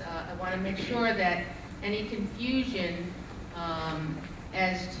because I want to make sure that any confusion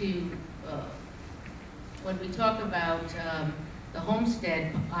as to when we talk about the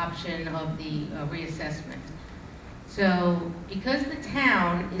homestead option of the reassessment. So because the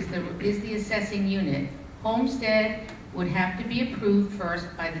town is the assessing unit, homestead would have to be approved first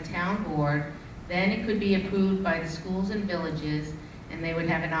by the town board, then it could be approved by the schools and villages, and they would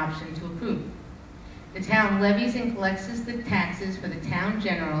have an option to approve. The town levies and collects the taxes for the town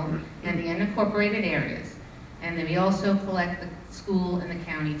general and the unincorporated areas, and then we also collect the school and the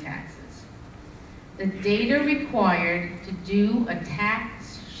county taxes. The data required to do a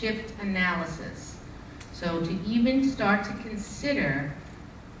tax shift analysis, so to even start to consider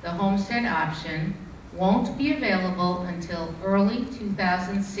the homestead option, won't be available until early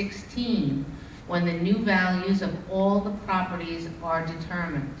 2016, when the new values of all the properties are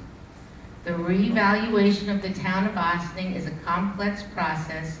determined. The revaluation of the town of Ossining is a complex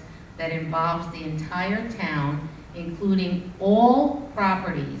process that involves the entire town, including all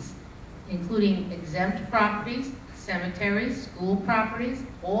properties, including exempt properties, cemeteries, school properties.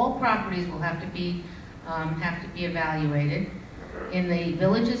 All properties will have to be evaluated. In the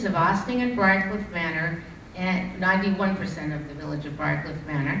villages of Ossining and Briarcliff Manor, and 91% of the village of Briarcliff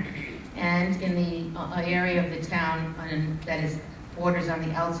Manor, and in the area of the town that is borders on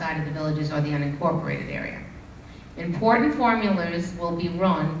the outside of the villages or the unincorporated area. Important formulas will be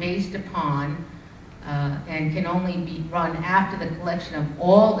run based upon and can only be run after the collection of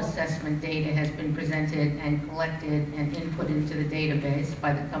all assessment data has been presented and collected and input into the database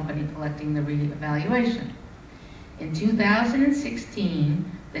by the company collecting the reevaluation. In 2016,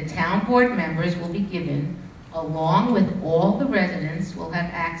 the town board members will be given, along with all the residents, will have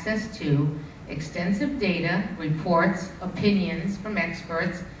access to extensive data, reports, opinions from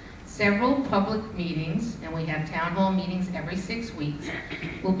experts, several public meetings, and we have town hall meetings every 6 weeks,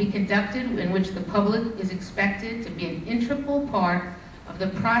 will be conducted in which the public is expected to be an integral part of the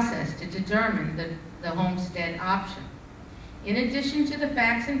process to determine the homestead option. In addition to the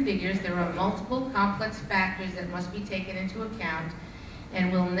facts and figures, there are multiple complex factors that must be taken into account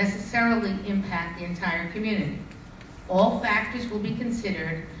and will necessarily impact the entire community. All factors will be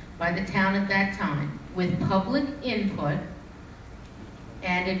considered by the town at that time, with public input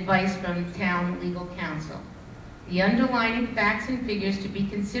and advice from town legal counsel. The underlying facts and figures to be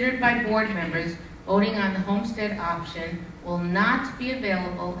considered by board members voting on the homestead option will not be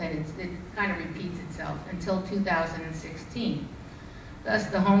available, and it kind of repeats itself, until 2016. Thus,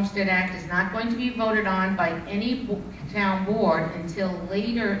 the Homestead Act is not going to be voted on by any town board until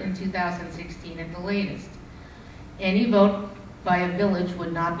later in 2016 at the latest. Any vote by a village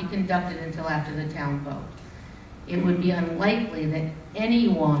would not be conducted until after the town vote. it would be unlikely that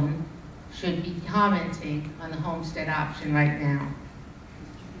anyone should be commenting on the homestead option right now.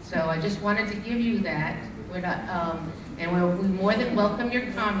 So I just wanted to give you that. We're not, we more than welcome your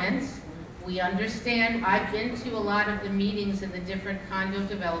comments. We understand, I've been to a lot of the meetings in the different condo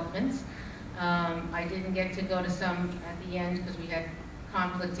developments. I didn't get to go to some at the end because we had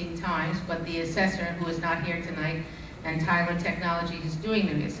conflicting times, but the assessor, who is not here tonight, and Tyler Technologies is doing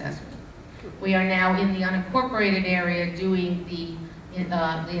the reassessment. We are now in the unincorporated area doing the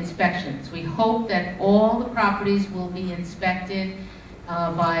inspections. We hope that all the properties will be inspected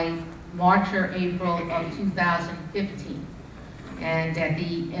by March or April of 2015. And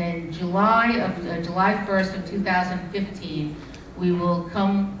in July 1st of 2015, we will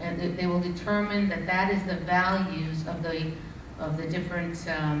come and they will determine that that is the values of the different.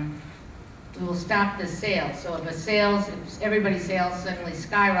 We will stop the sales. So if everybody's sales suddenly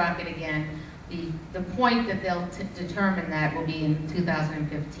skyrocket again, the point that they'll determine that will be in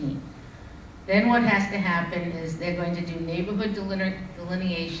 2015. Then what has to happen is they're going to do neighborhood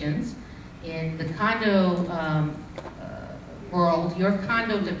delineations. In the condo world, your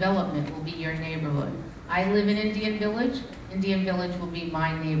condo development will be your neighborhood. I live in Indian Village. Indian Village will be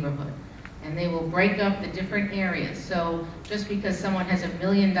my neighborhood. And they will break up the different areas. So just because someone has $1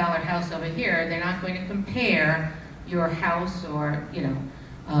 million house over here, they're not going to compare your house or,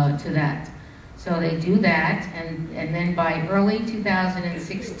 to that. So they do that, and then by early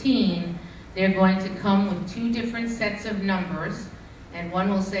 2016, they're going to come with 2 different sets of numbers, and one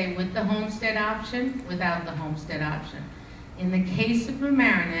will say with the homestead option, without the homestead option. In the case of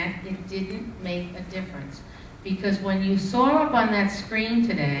Mamaroneck, it didn't make a difference, because when you saw up on that screen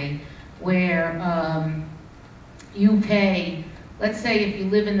today, where you pay, let's say if you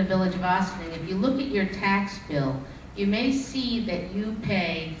live in the village of Ossining, if you look at your tax bill, you may see that you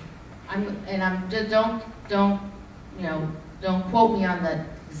pay, don't quote me on the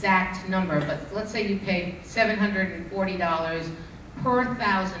exact number, but let's say you pay $740 per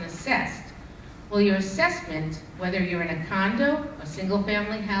thousand assessed. Well, your assessment, whether you're in a condo, a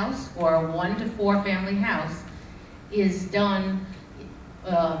single-family house, or a 1 to 4 family house, is done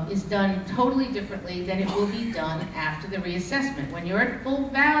totally differently than it will be done after the reassessment. When you're at full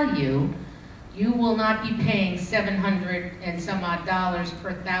value, you will not be paying $700 and some odd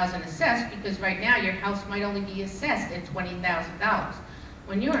per thousand assessed, because right now your house might only be assessed at $20,000.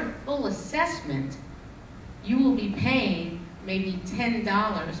 When you're at full assessment, you will be paying maybe $10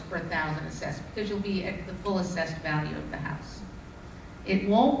 per thousand assessed, because you'll be at the full assessed value of the house. It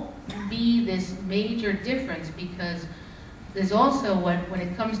won't be this major difference, because there's also, when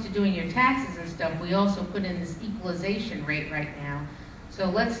it comes to doing your taxes and stuff, we also put in this equalization rate right now. So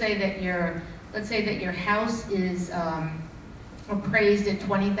let's say that your house is appraised at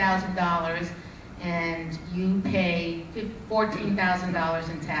 $20,000 and you pay $14,000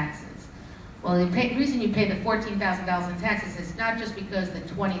 in taxes. Well, the reason you pay the $14,000 in taxes is not just because the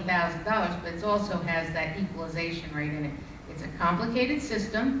 $20,000, but it also has that equalization rate in it. It's a complicated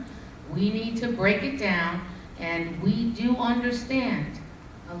system. We need to break it down, and we do understand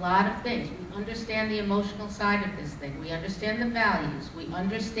a lot of things. We understand the emotional side of this thing. We understand the values. We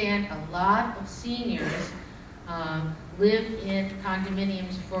understand a lot of seniors live in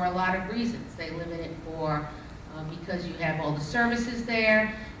condominiums for a lot of reasons. They live in it for because you have all the services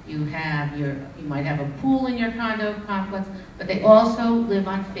there. You might have a pool in your condo complex, but they also live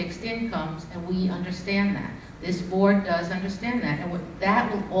on fixed incomes, and we understand that. This board does understand that, and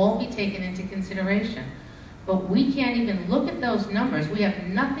that will all be taken into consideration. But we can't even look at those numbers. We have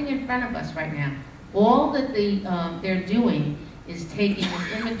nothing in front of us right now. All that they're doing is taking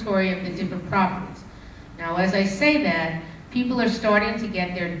an inventory of the different properties. Now, as I say that, people are starting to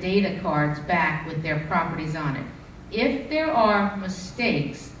get their data cards back with their properties on it. If there are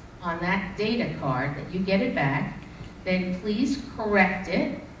mistakes on that data card that you get it back, then please correct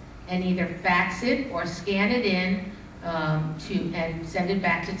it and either fax it or scan it in and send it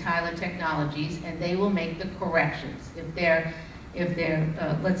back to Tyler Technologies, and they will make the corrections. If they're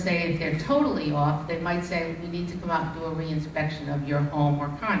let's say if they're totally off, they might say we need to come out and do a reinspection of your home or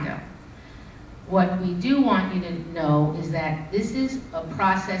condo. What we do want you to know is that this is a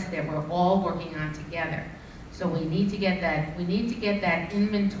process that we're all working on together. So we need to get that. We need to get that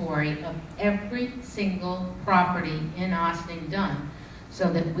inventory of every single property in Ossining done, so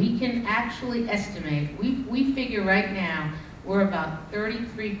that we can actually estimate. We figure right now we're about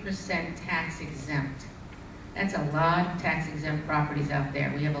 33% tax exempt. That's a lot of tax exempt properties out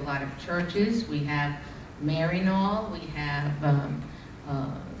there. We have a lot of churches. We have Maryknoll. We have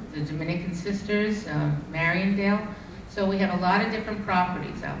the Dominican Sisters, Mariondale. So we have a lot of different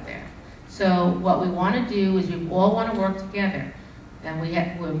properties out there. So what we want to do is we all want to work together. And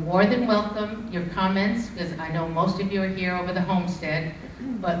we're more than welcome your comments, because I know most of you are here over the homestead,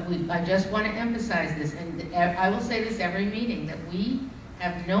 but I just want to emphasize this, and I will say this every meeting, that we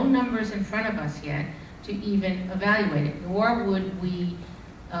have no numbers in front of us yet to even evaluate it, nor would we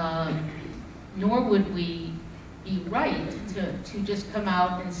be right to just come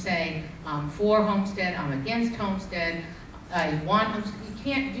out and say, I'm for Homestead, I'm against Homestead, I want Homestead. You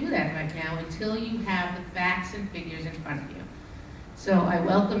can't do that right now until you have the facts and figures in front of you. So I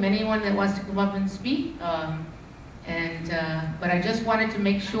welcome anyone that wants to come up and speak, but I just wanted to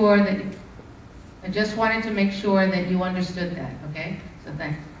make sure that you understood that. Okay? So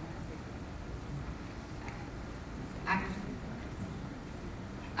thanks.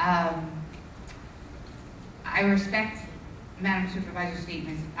 I respect Madam Supervisor's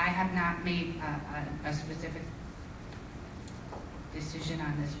statements. I have not made a specific decision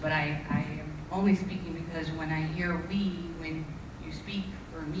on this, but I am only speaking because when I hear when you speak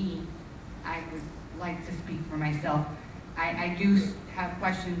for me, I would like to speak for myself. I do have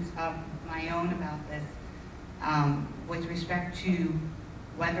questions of my own about this with respect to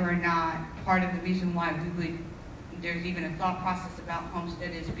whether or not part of the reason why there's even a thought process about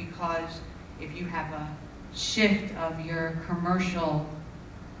Homestead is because if you have a shift of your commercial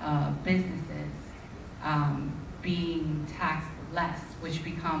businesses being taxed less, which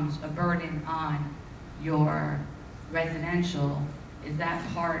becomes a burden on your residential, is that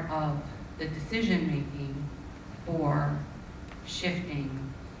part of the decision making for shifting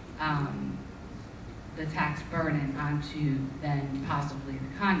the tax burden onto then possibly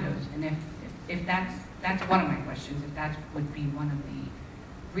the condos? And if that's one of my questions, if that would be one of the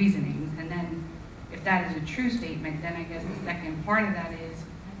reasonings, and then if that is a true statement, then I guess the second part of that is,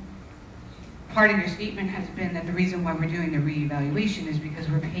 part of your statement has been that the reason why we're doing the reevaluation is because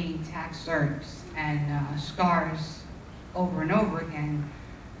we're paying tax certs and SCARs over and over again,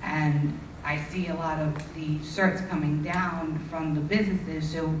 and I see a lot of the certs coming down from the businesses,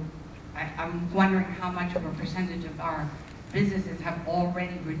 so I'm wondering how much of a percentage of our businesses have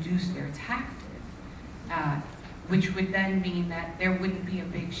already reduced their taxes, which would then mean that there wouldn't be a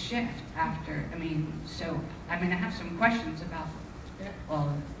big shift after. I have some questions about all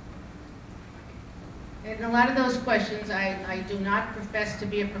of this. And a lot of those questions, I do not profess to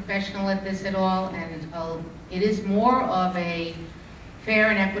be a professional at this at all, and it is more of a fair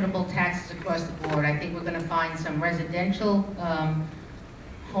and equitable taxes across the board. I think we're going to find some residential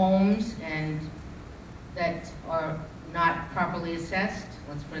homes and that are not properly assessed,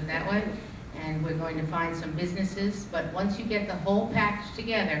 let's put it that way, and we're going to find some businesses, but once you get the whole package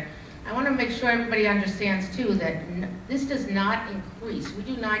together, I want to make sure everybody understands too that this does not increase. We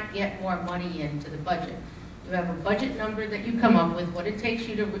do not get more money into the budget. You have a budget number that you come up with, what it takes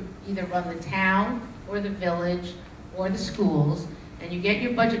you to either run the town or the village or the schools, and you get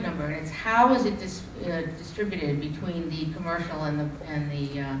your budget number, and it's how is it distributed between the commercial and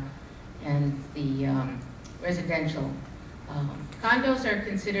the residential. Condos are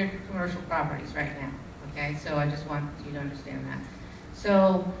considered commercial properties right now. Okay, so I just want you to understand that.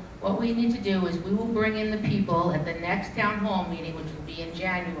 So what we need to do is we will bring in the people at the next town hall meeting, which will be in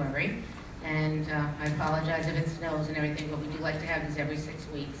January. And I apologize if it snows and everything, but we do like to have these every 6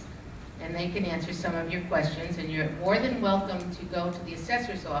 weeks. And they can answer some of your questions, and you're more than welcome to go to the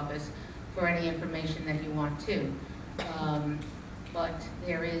assessor's office for any information that you want to. But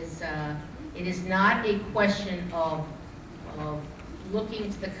there is, it is not a question of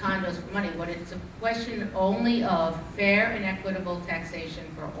looking to the condos for money. What it's a question only of fair and equitable taxation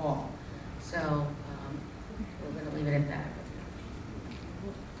for all. So we're going to leave it at that.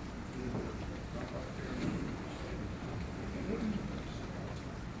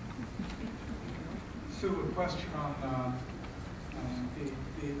 Sue, a question on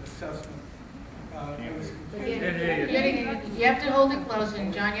the assessment. You have to hold it close,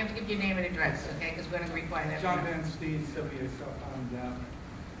 and John, you have to give your name and address, okay? Because we're going to require that. John Van Steen, 78 South Island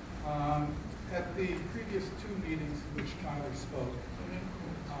Ave. At the previous 2 meetings in which Tyler spoke,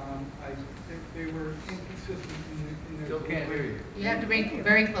 I think they were inconsistent in their Still can't hear you. You have to bring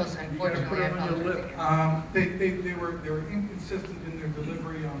very close, unfortunately. I apologize. They were inconsistent in their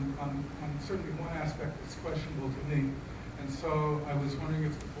delivery on certainly one aspect that's questionable to me. And so I was wondering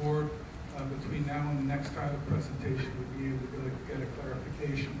if the board, between now and the next Tyler presentation, would be able to really get a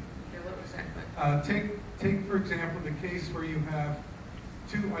clarification. Okay, what was that? Take, for example, the case where you have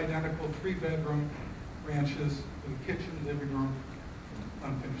 2 identical 3-bedroom ranches with a kitchen, living room,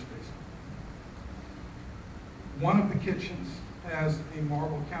 unfinished basement. One of the kitchens has a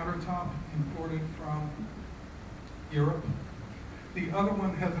marble countertop imported from Europe. The other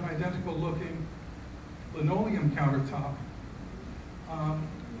one has an identical looking linoleum countertop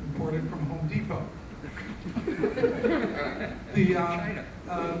imported from Home Depot.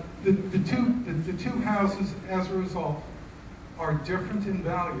 The two houses, as a result, are different in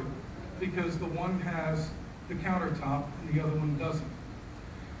value because the one has the countertop and the other one doesn't.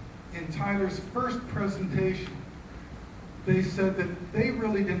 In Tyler's first presentation, they said that they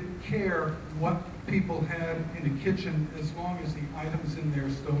really didn't care what people had in a kitchen as long as the items in their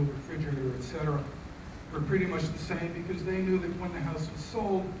stove, refrigerator, etc. were pretty much the same because they knew that when the house was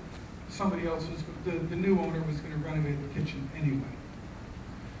sold, somebody else was, the new owner was going to renovate the kitchen anyway.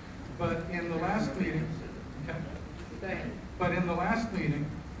 But in the last meeting, okay, but in the last meeting,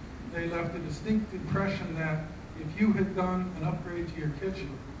 they left a distinct impression that if you had done an upgrade to your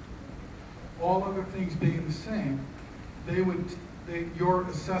kitchen, all other things being the same, your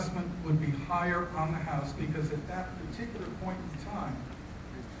assessment would be higher on the house because at that particular point in time,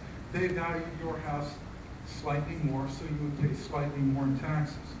 they valued your house slightly more, so you would pay slightly more in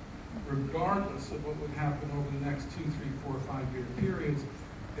taxes, regardless of what would happen over the next 2, 3, 4, 5-year periods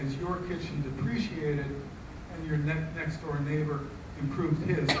as your kitchen depreciated and your next door neighbor improved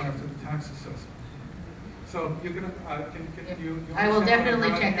his after the tax assessment. So you're gonna, can you I will definitely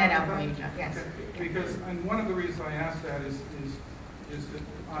understand check that out what for I'm you, John, yes. Okay. Because, and one of the reasons I ask that is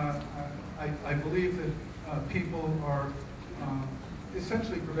that I believe that people are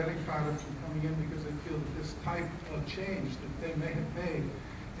essentially preventing Tyler from coming in because they feel that this type of change that they may have made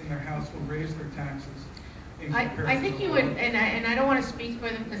in their house will raise their taxes. I think you would, and I don't want to speak for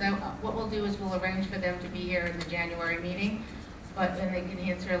them because what we'll do is we'll arrange for them to be here in the January meeting, but then they can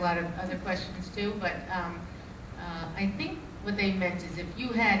answer a lot of other questions too. But I think what they meant is if you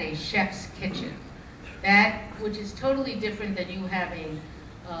had a chef's kitchen, which is totally different than you having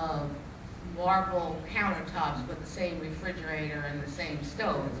marble countertops with the same refrigerator and the same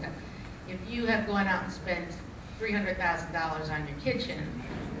stove and stuff. If you have gone out and spent $300,000 on your kitchen,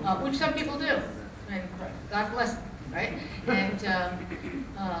 which some people do, and God bless them, right? And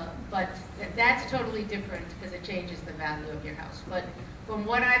but that's totally different because it changes the value of your house. But from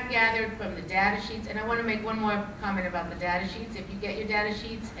what I've gathered from the data sheets, and I want to make one more comment about the data sheets. If you get your data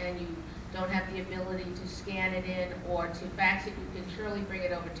sheets and you don't have the ability to scan it in or to fax it, you can surely bring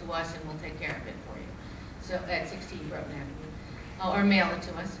it over to us and we'll take care of it for you. So at 16 Groton Avenue, or mail it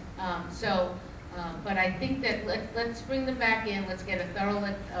to us. But I think that let's bring them back in. Let's get a thorough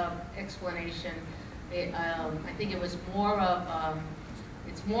explanation. I think it was more of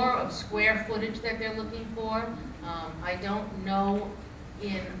it's more of square footage that they're looking for. I don't know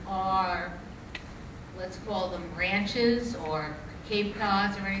in our, let's call them ranches or Cape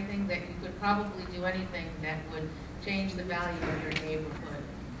Cods or anything, that you could probably do anything that would change the value of your neighborhood.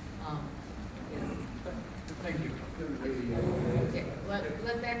 Thank you. Okay,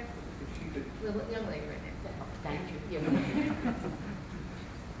 let that young lady right there. Thank you.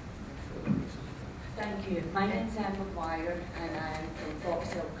 Thank you. My name's Anne McGuire and I'm from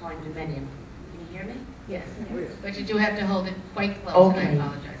Fox Hill Condominium. Can you hear me? Yes, but you do have to hold it quite close, Okay. and I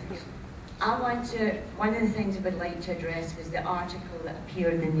apologize. One of the things I would like to address was the article that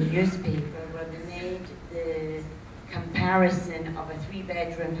appeared in the newspaper where they made the comparison of a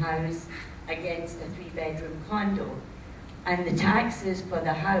 3-bedroom house against a 3-bedroom condo. And the taxes for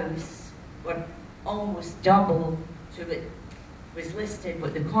the house were almost double to what was listed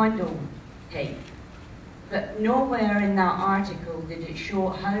what the condo paid. But nowhere in that article did it show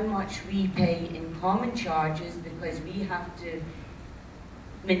how much we pay in common charges because we have to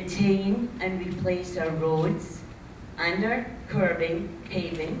maintain and replace our roads and our curbing,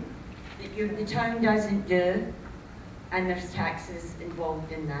 paving, that the town doesn't do, and there's taxes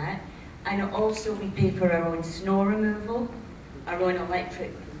involved in that. And also we pay for our own snow removal, our own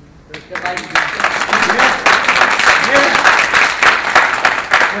electric,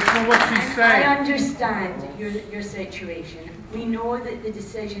 I understand your situation. We know that the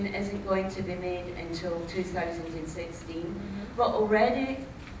decision isn't going to be made until 2016, but already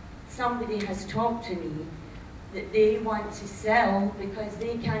somebody has talked to me that they want to sell because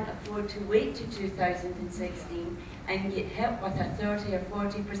they can't afford to wait to 2016 and get hit with a 30 or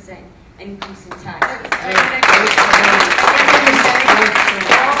 40% increase in taxes.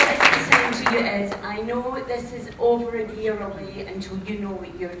 All I'm saying to you is, I know this is over a year away until you know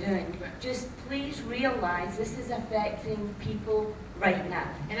what you're doing. Just please realize this is affecting people right now.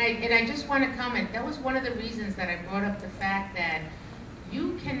 And I just want to comment, that was one of the reasons that I brought up the fact that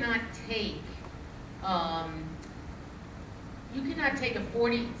you cannot take a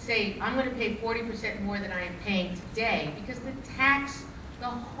 40, say, I'm going to pay 40% more than I am paying today, because the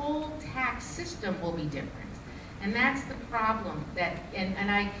whole tax system will be different. And that's the problem that, and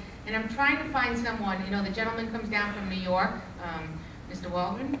I'm trying to find someone, you know, the gentleman comes down from New York, Mr.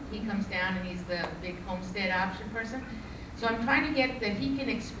 Waldron, he comes down and he's the big homestead option person. So I'm trying to get that he can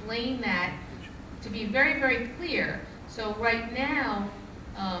explain that to be very, very clear. So right now,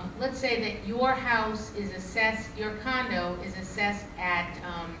 let's say that your house is assessed, your condo is assessed at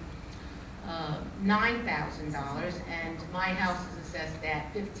 $9,000 and my house is assessed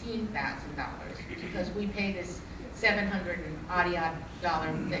at $15,000 because we pay this $700 and odd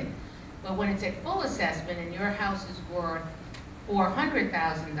thing. But when it's at full assessment and your house is worth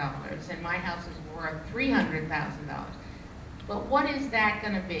 $400,000 and my house is worth $300,000, but what is that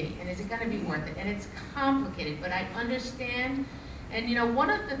going to be? And is it going to be worth it? And it's complicated, but I understand. And you know, one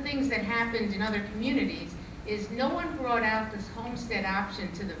of the things that happened in other communities is no one brought out this homestead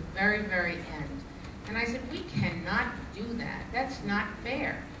option to the very, very end. And I said, we cannot do that. That's not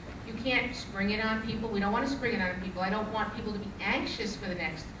fair. You can't spring it on people. We don't want to spring it on people. I don't want people to be anxious for the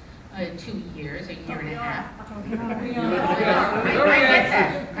next 2 years, a year and a half.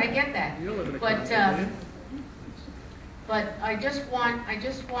 I get that. But I just want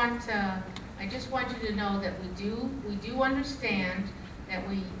you to know that we do understand that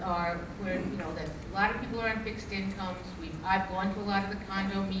we're you know, that a lot of people are on fixed incomes. I've gone to a lot of the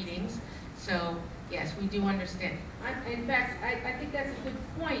condo meetings, so yes, we do understand. In fact, I think that's a good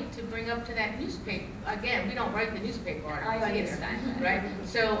point to bring up to that newspaper. Again, we don't write the newspaper articles either, right?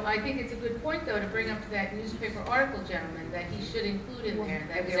 So I think it's a good point, though, to bring up to that newspaper article, gentlemen, that he should include in there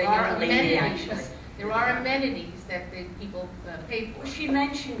that there are amenities. There are amenities that the people pay for. She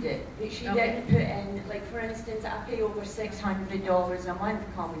mentioned it, but she didn't put in, like for instance, I pay over $600 a month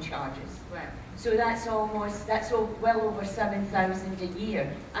common charges. Right. So that's well over $7,000 a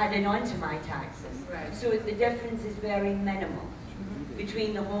year added on to my taxes. Right. So the difference is very minimal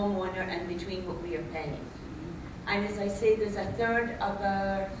between the homeowner and between what we are paying. And as I say, there's a third of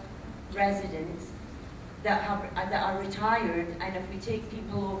our residents that are retired, and if we take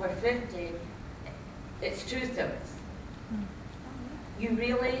people over 50, it's 2/3. You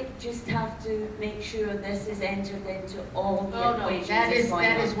really just have to make sure this is entered into all the equations. That is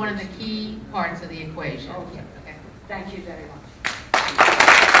one of the key parts of the equation. Okay. Thank you very much.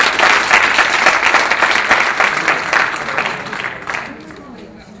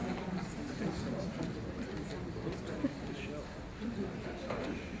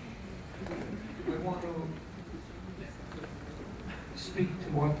 I want to speak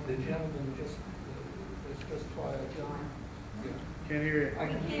to what the gentleman just prior. Can't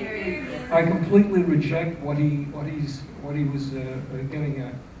hear you. I completely reject what he was getting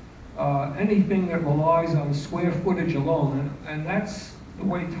at. Anything that relies on square footage alone, and that's the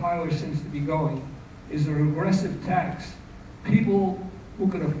way Tyler seems to be going, is a regressive tax. People who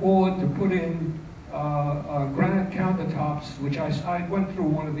can afford to put in granite countertops, which I went through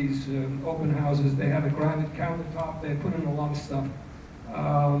one of these open houses. They had a granite countertop. They put in a lot of stuff.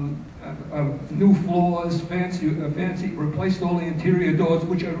 New floors, fancy, replaced all the interior doors,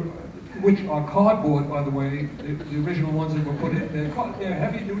 which are cardboard, by the way. The original ones that were put in, they're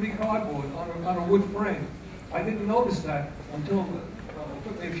heavy-duty cardboard on a wood frame. I didn't notice that until it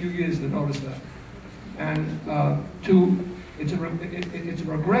took me a few years to notice that. And it's a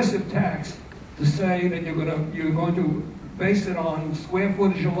regressive tax to say that you're going to base it on square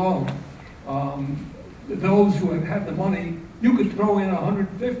footage alone. Those who have the money, you could throw in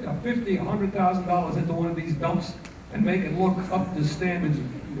 $100,000 into one of these dumps and make it look up to standards,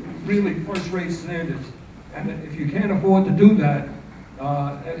 really first-rate standards. And if you can't afford to do that,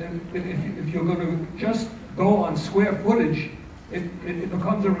 if you're going to just go on square footage, it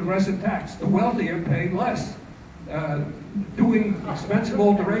becomes a regressive tax. The wealthier pay less. Doing expensive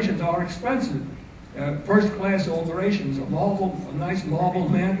alterations are expensive. First-class alterations, a nice marble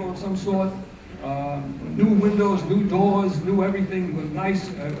mantle of some sort, new windows, new doors, new everything with nice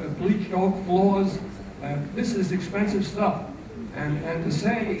bleached oak floors. This is expensive stuff. And to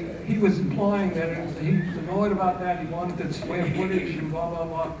say he was implying that he was annoyed about that, he wanted that square footage and blah, blah,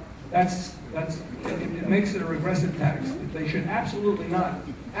 blah, it makes it a regressive tax. They should absolutely not.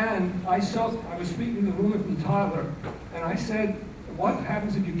 And I was speaking to the woman from Tyler, and I said, what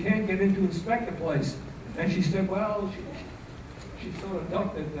happens if you can't get in to inspect the place? And she said, well, she sort of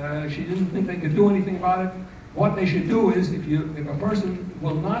ducked it. She didn't think they could do anything about it. What they should do is, if a person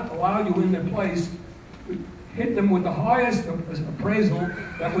will not allow you in their place, hit them with the highest appraisal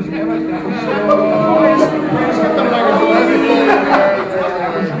that was ever, the highest appraisal that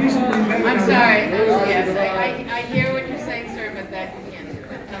was recently made. I'm sorry. Yes, I hear what you're saying, sir, but that you can't do that.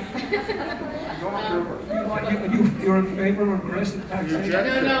 You're in favor of aggressive taxation? No,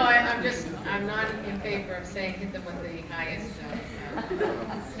 I'm not in favor of saying hit them with the highest.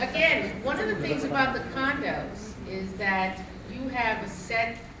 Again, one of the things about the condos is that you have a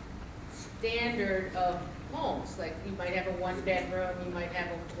set standard of homes. Like you might have a 1-bedroom, you might have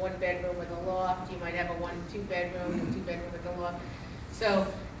a 1-bedroom with a loft, you might have a 2-bedroom, a 2-bedroom with a loft. So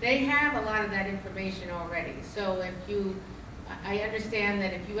they have a lot of that information already. So if you, I understand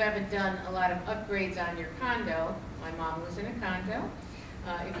that if you haven't done a lot of upgrades on your condo, my mom was in a condo,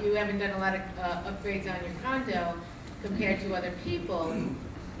 if you haven't done a lot of upgrades on your condo compared to other people,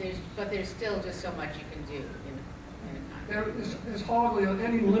 there's still just so much you can do in a condo. There's hardly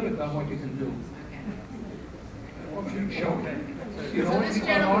any limit on what you can do. Okay. What you show me. You So know, this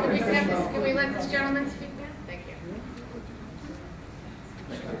gentleman, can we let this gentleman speak now? Thank you.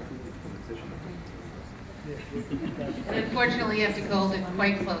 And unfortunately, you have to hold it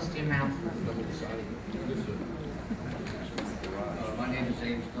quite close to your mouth. My name is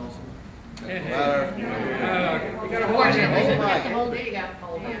James Nelson. There you go.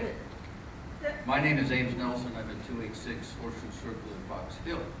 Hold it. My name is James Nelson. I'm at 286 Horseshoe Circle in Fox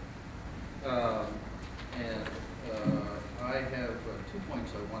Hill. I have 2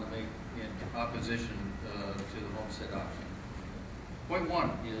 points I want to make in opposition to the homestead option. Point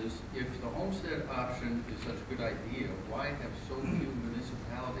one is, if the homestead option is such a good idea, why have so few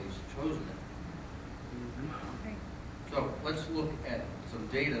municipalities chosen it? So let's look at some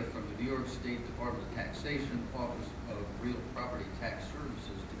data from the New York State Department of Taxation Office of Real Property Tax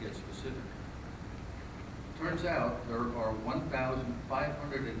Services to get specific. Turns out there are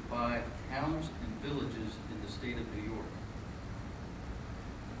 1,505 towns and villages in the state of New York.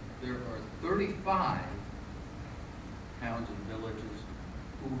 There are 35 towns and villages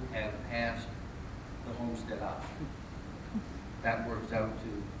who have passed the homestead option. That works out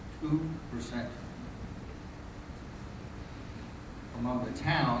to 2%. Among the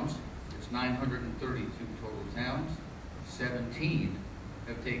towns, it's 932 total towns, 17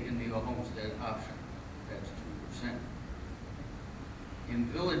 have taken the homestead option. That's 2%. In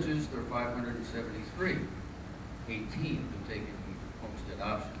villages, there are 573. 18 have taken the homestead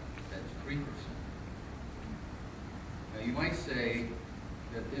option. That's 3%. Now, you might say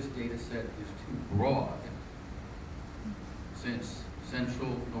that this data set is too broad, since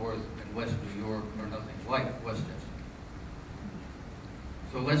Central, North, and West New York are nothing like Westchester.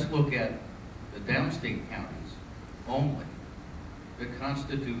 So let's look at the downstate counties only that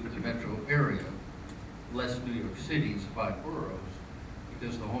constitute the metro area, less New York City's 5 boroughs,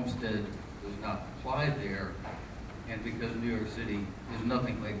 because the homestead does not apply there, and because New York City is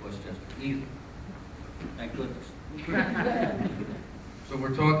nothing like Westchester either. Thank goodness. So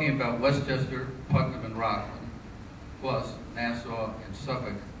we're talking about Westchester, Putnam, and Rockland, plus Nassau and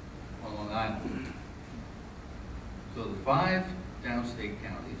Suffolk on Long Island. So the 5 downstate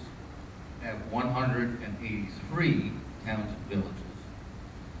counties have 183 towns and villages.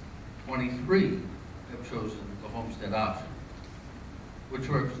 23 have chosen the homestead option, which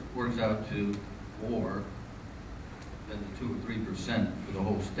works out to more than the 2 or 3% for the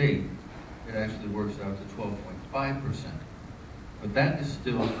whole state. It actually works out to 12.5%. But that is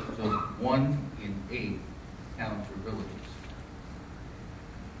still just 1 in 8 towns or villages.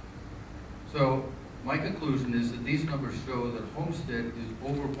 So my conclusion is that these numbers show that homestead is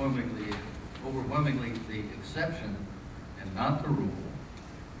overwhelmingly the exception and not the rule.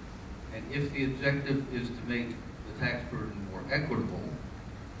 And if the objective is to make the tax burden more equitable,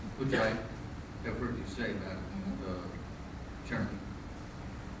 which I have heard you say, Madam Chairman,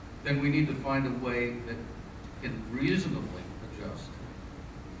 then we need to find a way that can reasonably adjust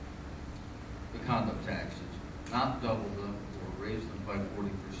the condo taxes, not double them or raise them by 40%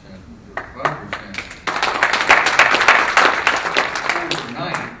 or 35%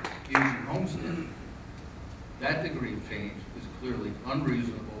 overnight using homestead. That degree of change is clearly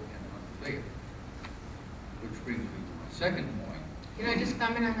unreasonable and unfair. Which brings me to my second point. Can I just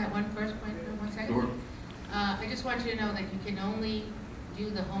comment on that first point for 1 second? Sure. I just want you to know that you can only do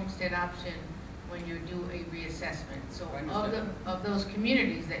the homestead option when you do a reassessment. So of those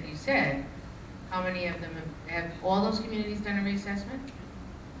communities that you said, how many of them have all those communities done a reassessment?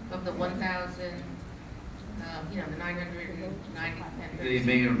 Of the 1,000, the 990. They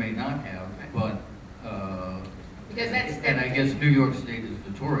may or may not have, but because that's and I guess New York State is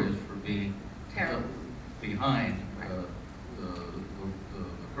notorious for being terrible behind the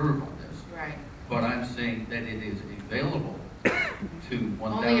curve on this. Right. But I'm saying that it is available to 1,000.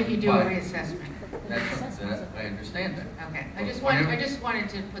 Only if you do a reassessment. I understand that. Okay. I just wanted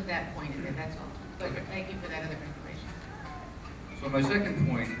to put that point in there. That's all. But Okay. thank you for that other information. So my second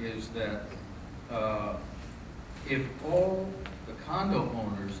point is that if all the condo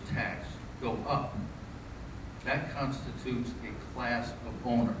owners' tax go up, that constitutes a class of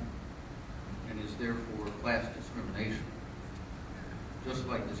owner and is therefore class discrimination, just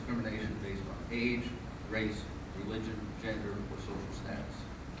like discrimination based on age, race, religion, gender, or social status.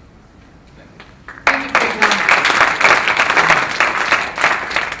 Thank you. Thank you for your comment.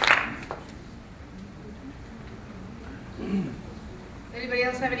 Anybody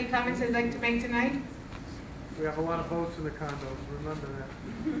else have any comments they'd like to make tonight? We have a lot of votes in the condos, remember that.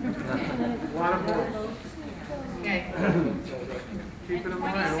 A lot of votes. Okay. Keep it in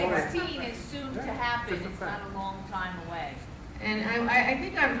mind. always. 2016 is soon to happen, it's not a long time away. And I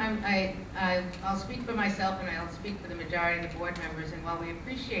think I'll speak for myself and I'll speak for the majority of the board members, and while we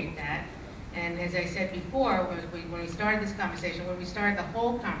appreciate that, and as I said before, when we started this conversation, when we started the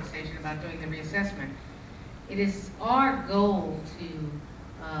whole conversation about doing the reassessment, it is our goal to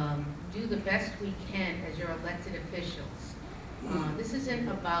do the best we can as your elected officials. This isn't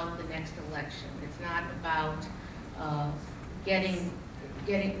about the next election. It's not about getting,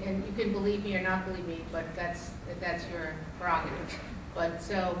 and you can believe me or not believe me, but that's your prerogative. But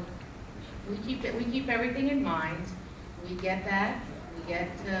so we keep everything in mind. We get that. We get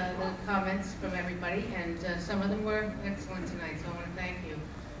the comments from everybody, and some of them were excellent tonight. So I want to thank you.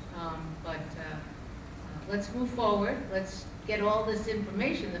 Let's move forward. Let's get all this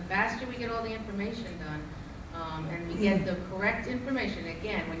information. The faster we get all the information done, and we get the correct information.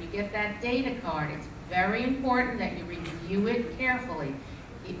 Again, when you get that data card, it's very important that you review it carefully.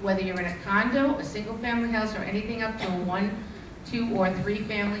 Whether you're in a condo, a single-family house, or anything up to a 1, 2, or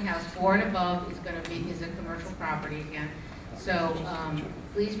 3-family house, 4 and above is a commercial property again. So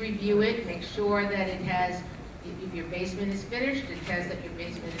please review it. Make sure that it has, if your basement is finished, it says that your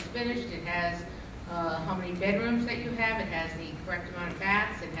basement is finished. It has how many bedrooms that you have. It has the correct amount of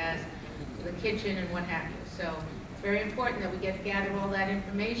baths. It has the kitchen and what have you. So it's very important that we gather all that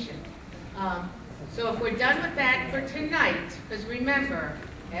information. So if we're done with that for tonight, because remember,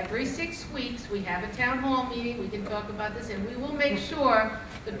 every 6 weeks we have a town hall meeting. We can talk about this, and we will make sure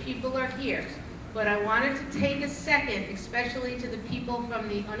the people are here. But I wanted to take a second, especially to the people from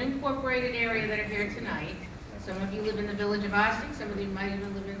the unincorporated area that are here tonight. Some of you live in the village of Ossining. Some of you might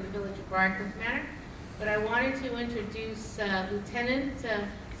even live in the village of Briarcliff Manor. But I wanted to introduce Lieutenant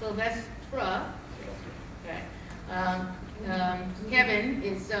Sylvestra. Okay. Kevin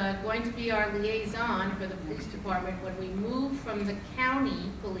is going to be our liaison for the police department when we move from the county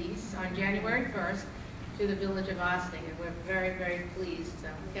police on January 1st to the village of Ossining, and we're very, very pleased. So,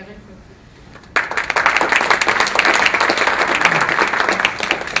 Kevin.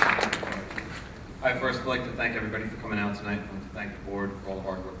 I'd first like to thank everybody for coming out tonight. I'd like to thank the board for all the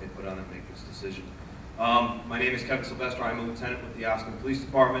hard work they put on it to make this decision. My name is Kevin Sylvester. I'm a lieutenant with the Ossining Police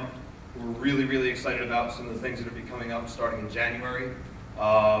Department. We're really, really excited about some of the things that are be coming up starting in January.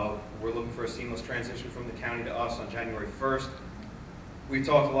 We're looking for a seamless transition from the county to us on January 1st. We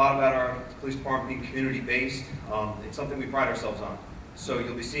talked a lot about our police department being community-based. It's something we pride ourselves on. So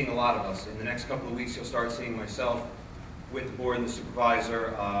you'll be seeing a lot of us. In the next couple of weeks, you'll start seeing myself with the board and the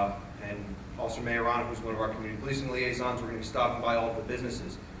supervisor, and Officer Mayorana, who's one of our community policing liaisons. We're going to be stopping by all of the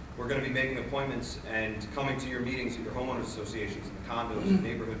businesses. We're going to be making appointments and coming to your meetings at your homeowners associations, and the condos, and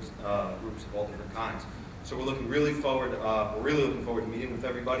neighborhoods, groups of all different kinds. So we're looking really forward. We're really looking forward to meeting with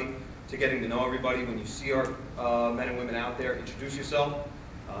everybody, to getting to know everybody. When you see our men and women out there, introduce yourself.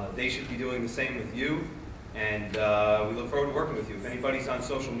 They should be doing the same with you, and we look forward to working with you. If anybody's on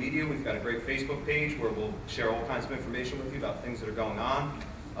social media, we've got a great Facebook page where we'll share all kinds of information with you about things that are going on.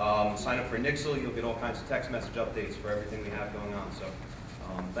 Sign up for Nixle. You'll get all kinds of text message updates for everything we have going on. So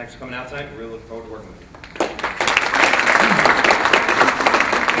thanks for coming out tonight. We really look forward to working with you.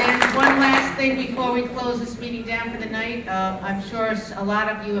 And one last thing before we close this meeting down for the night. I'm sure a lot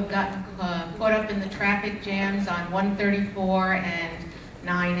of you have gotten caught up in the traffic jams on 134 and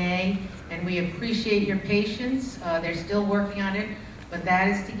 9A, and we appreciate your patience. They're still working on it, but that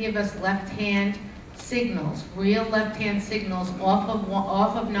is to give us left-hand signals, real left-hand signals off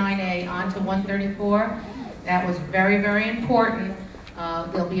of 9A onto 134. That was very, very important.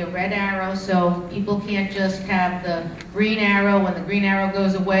 There'll be a red arrow, so people can't just have the green arrow. When the green arrow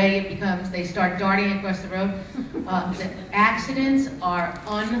goes away, they start darting across the road. The accidents are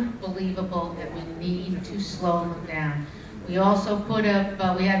unbelievable, and we need to slow them down. We also put up,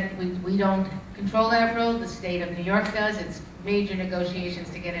 we don't control that road, the state of New York does. It's major negotiations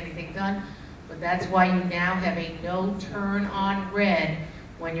to get anything done. But that's why you now have a no turn on red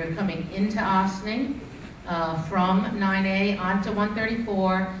when you're coming into Ossining from 9A onto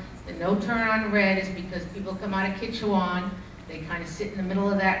 134. The no turn on red is because people come out of Kitchewan. They kind of sit in the middle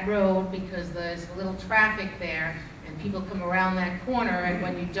of that road because there's a little traffic there, And people come around that corner, and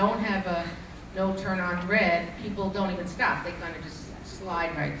when you don't have a no turn on red, people don't even stop. They kind of just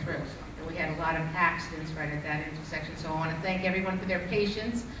slide right through. And we had a lot of accidents right at that intersection. So I want to thank everyone for their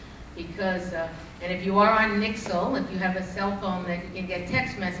patience, because, and if you are on Nixle, if you have a cell phone that you can get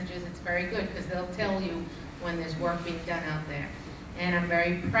text messages, it's very good, because they'll tell you when there's work being done out there. And I'm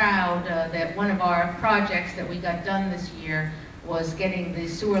very proud that one of our projects that we got done this year was getting the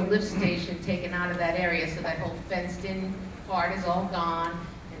sewer lift station taken out of that area, so that whole fenced-in part is all gone,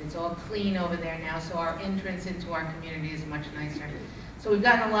 and it's all clean over there now, so our entrance into our community is much nicer. So we've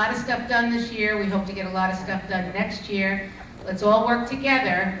gotten a lot of stuff done this year. We hope to get a lot of stuff done next year. Let's all work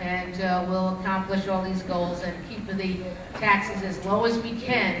together, and we'll accomplish all these goals and keep the taxes as low as we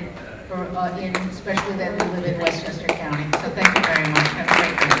can, for, especially that we live in Westchester County. So thank you very much. Have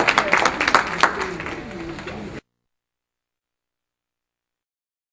a great day.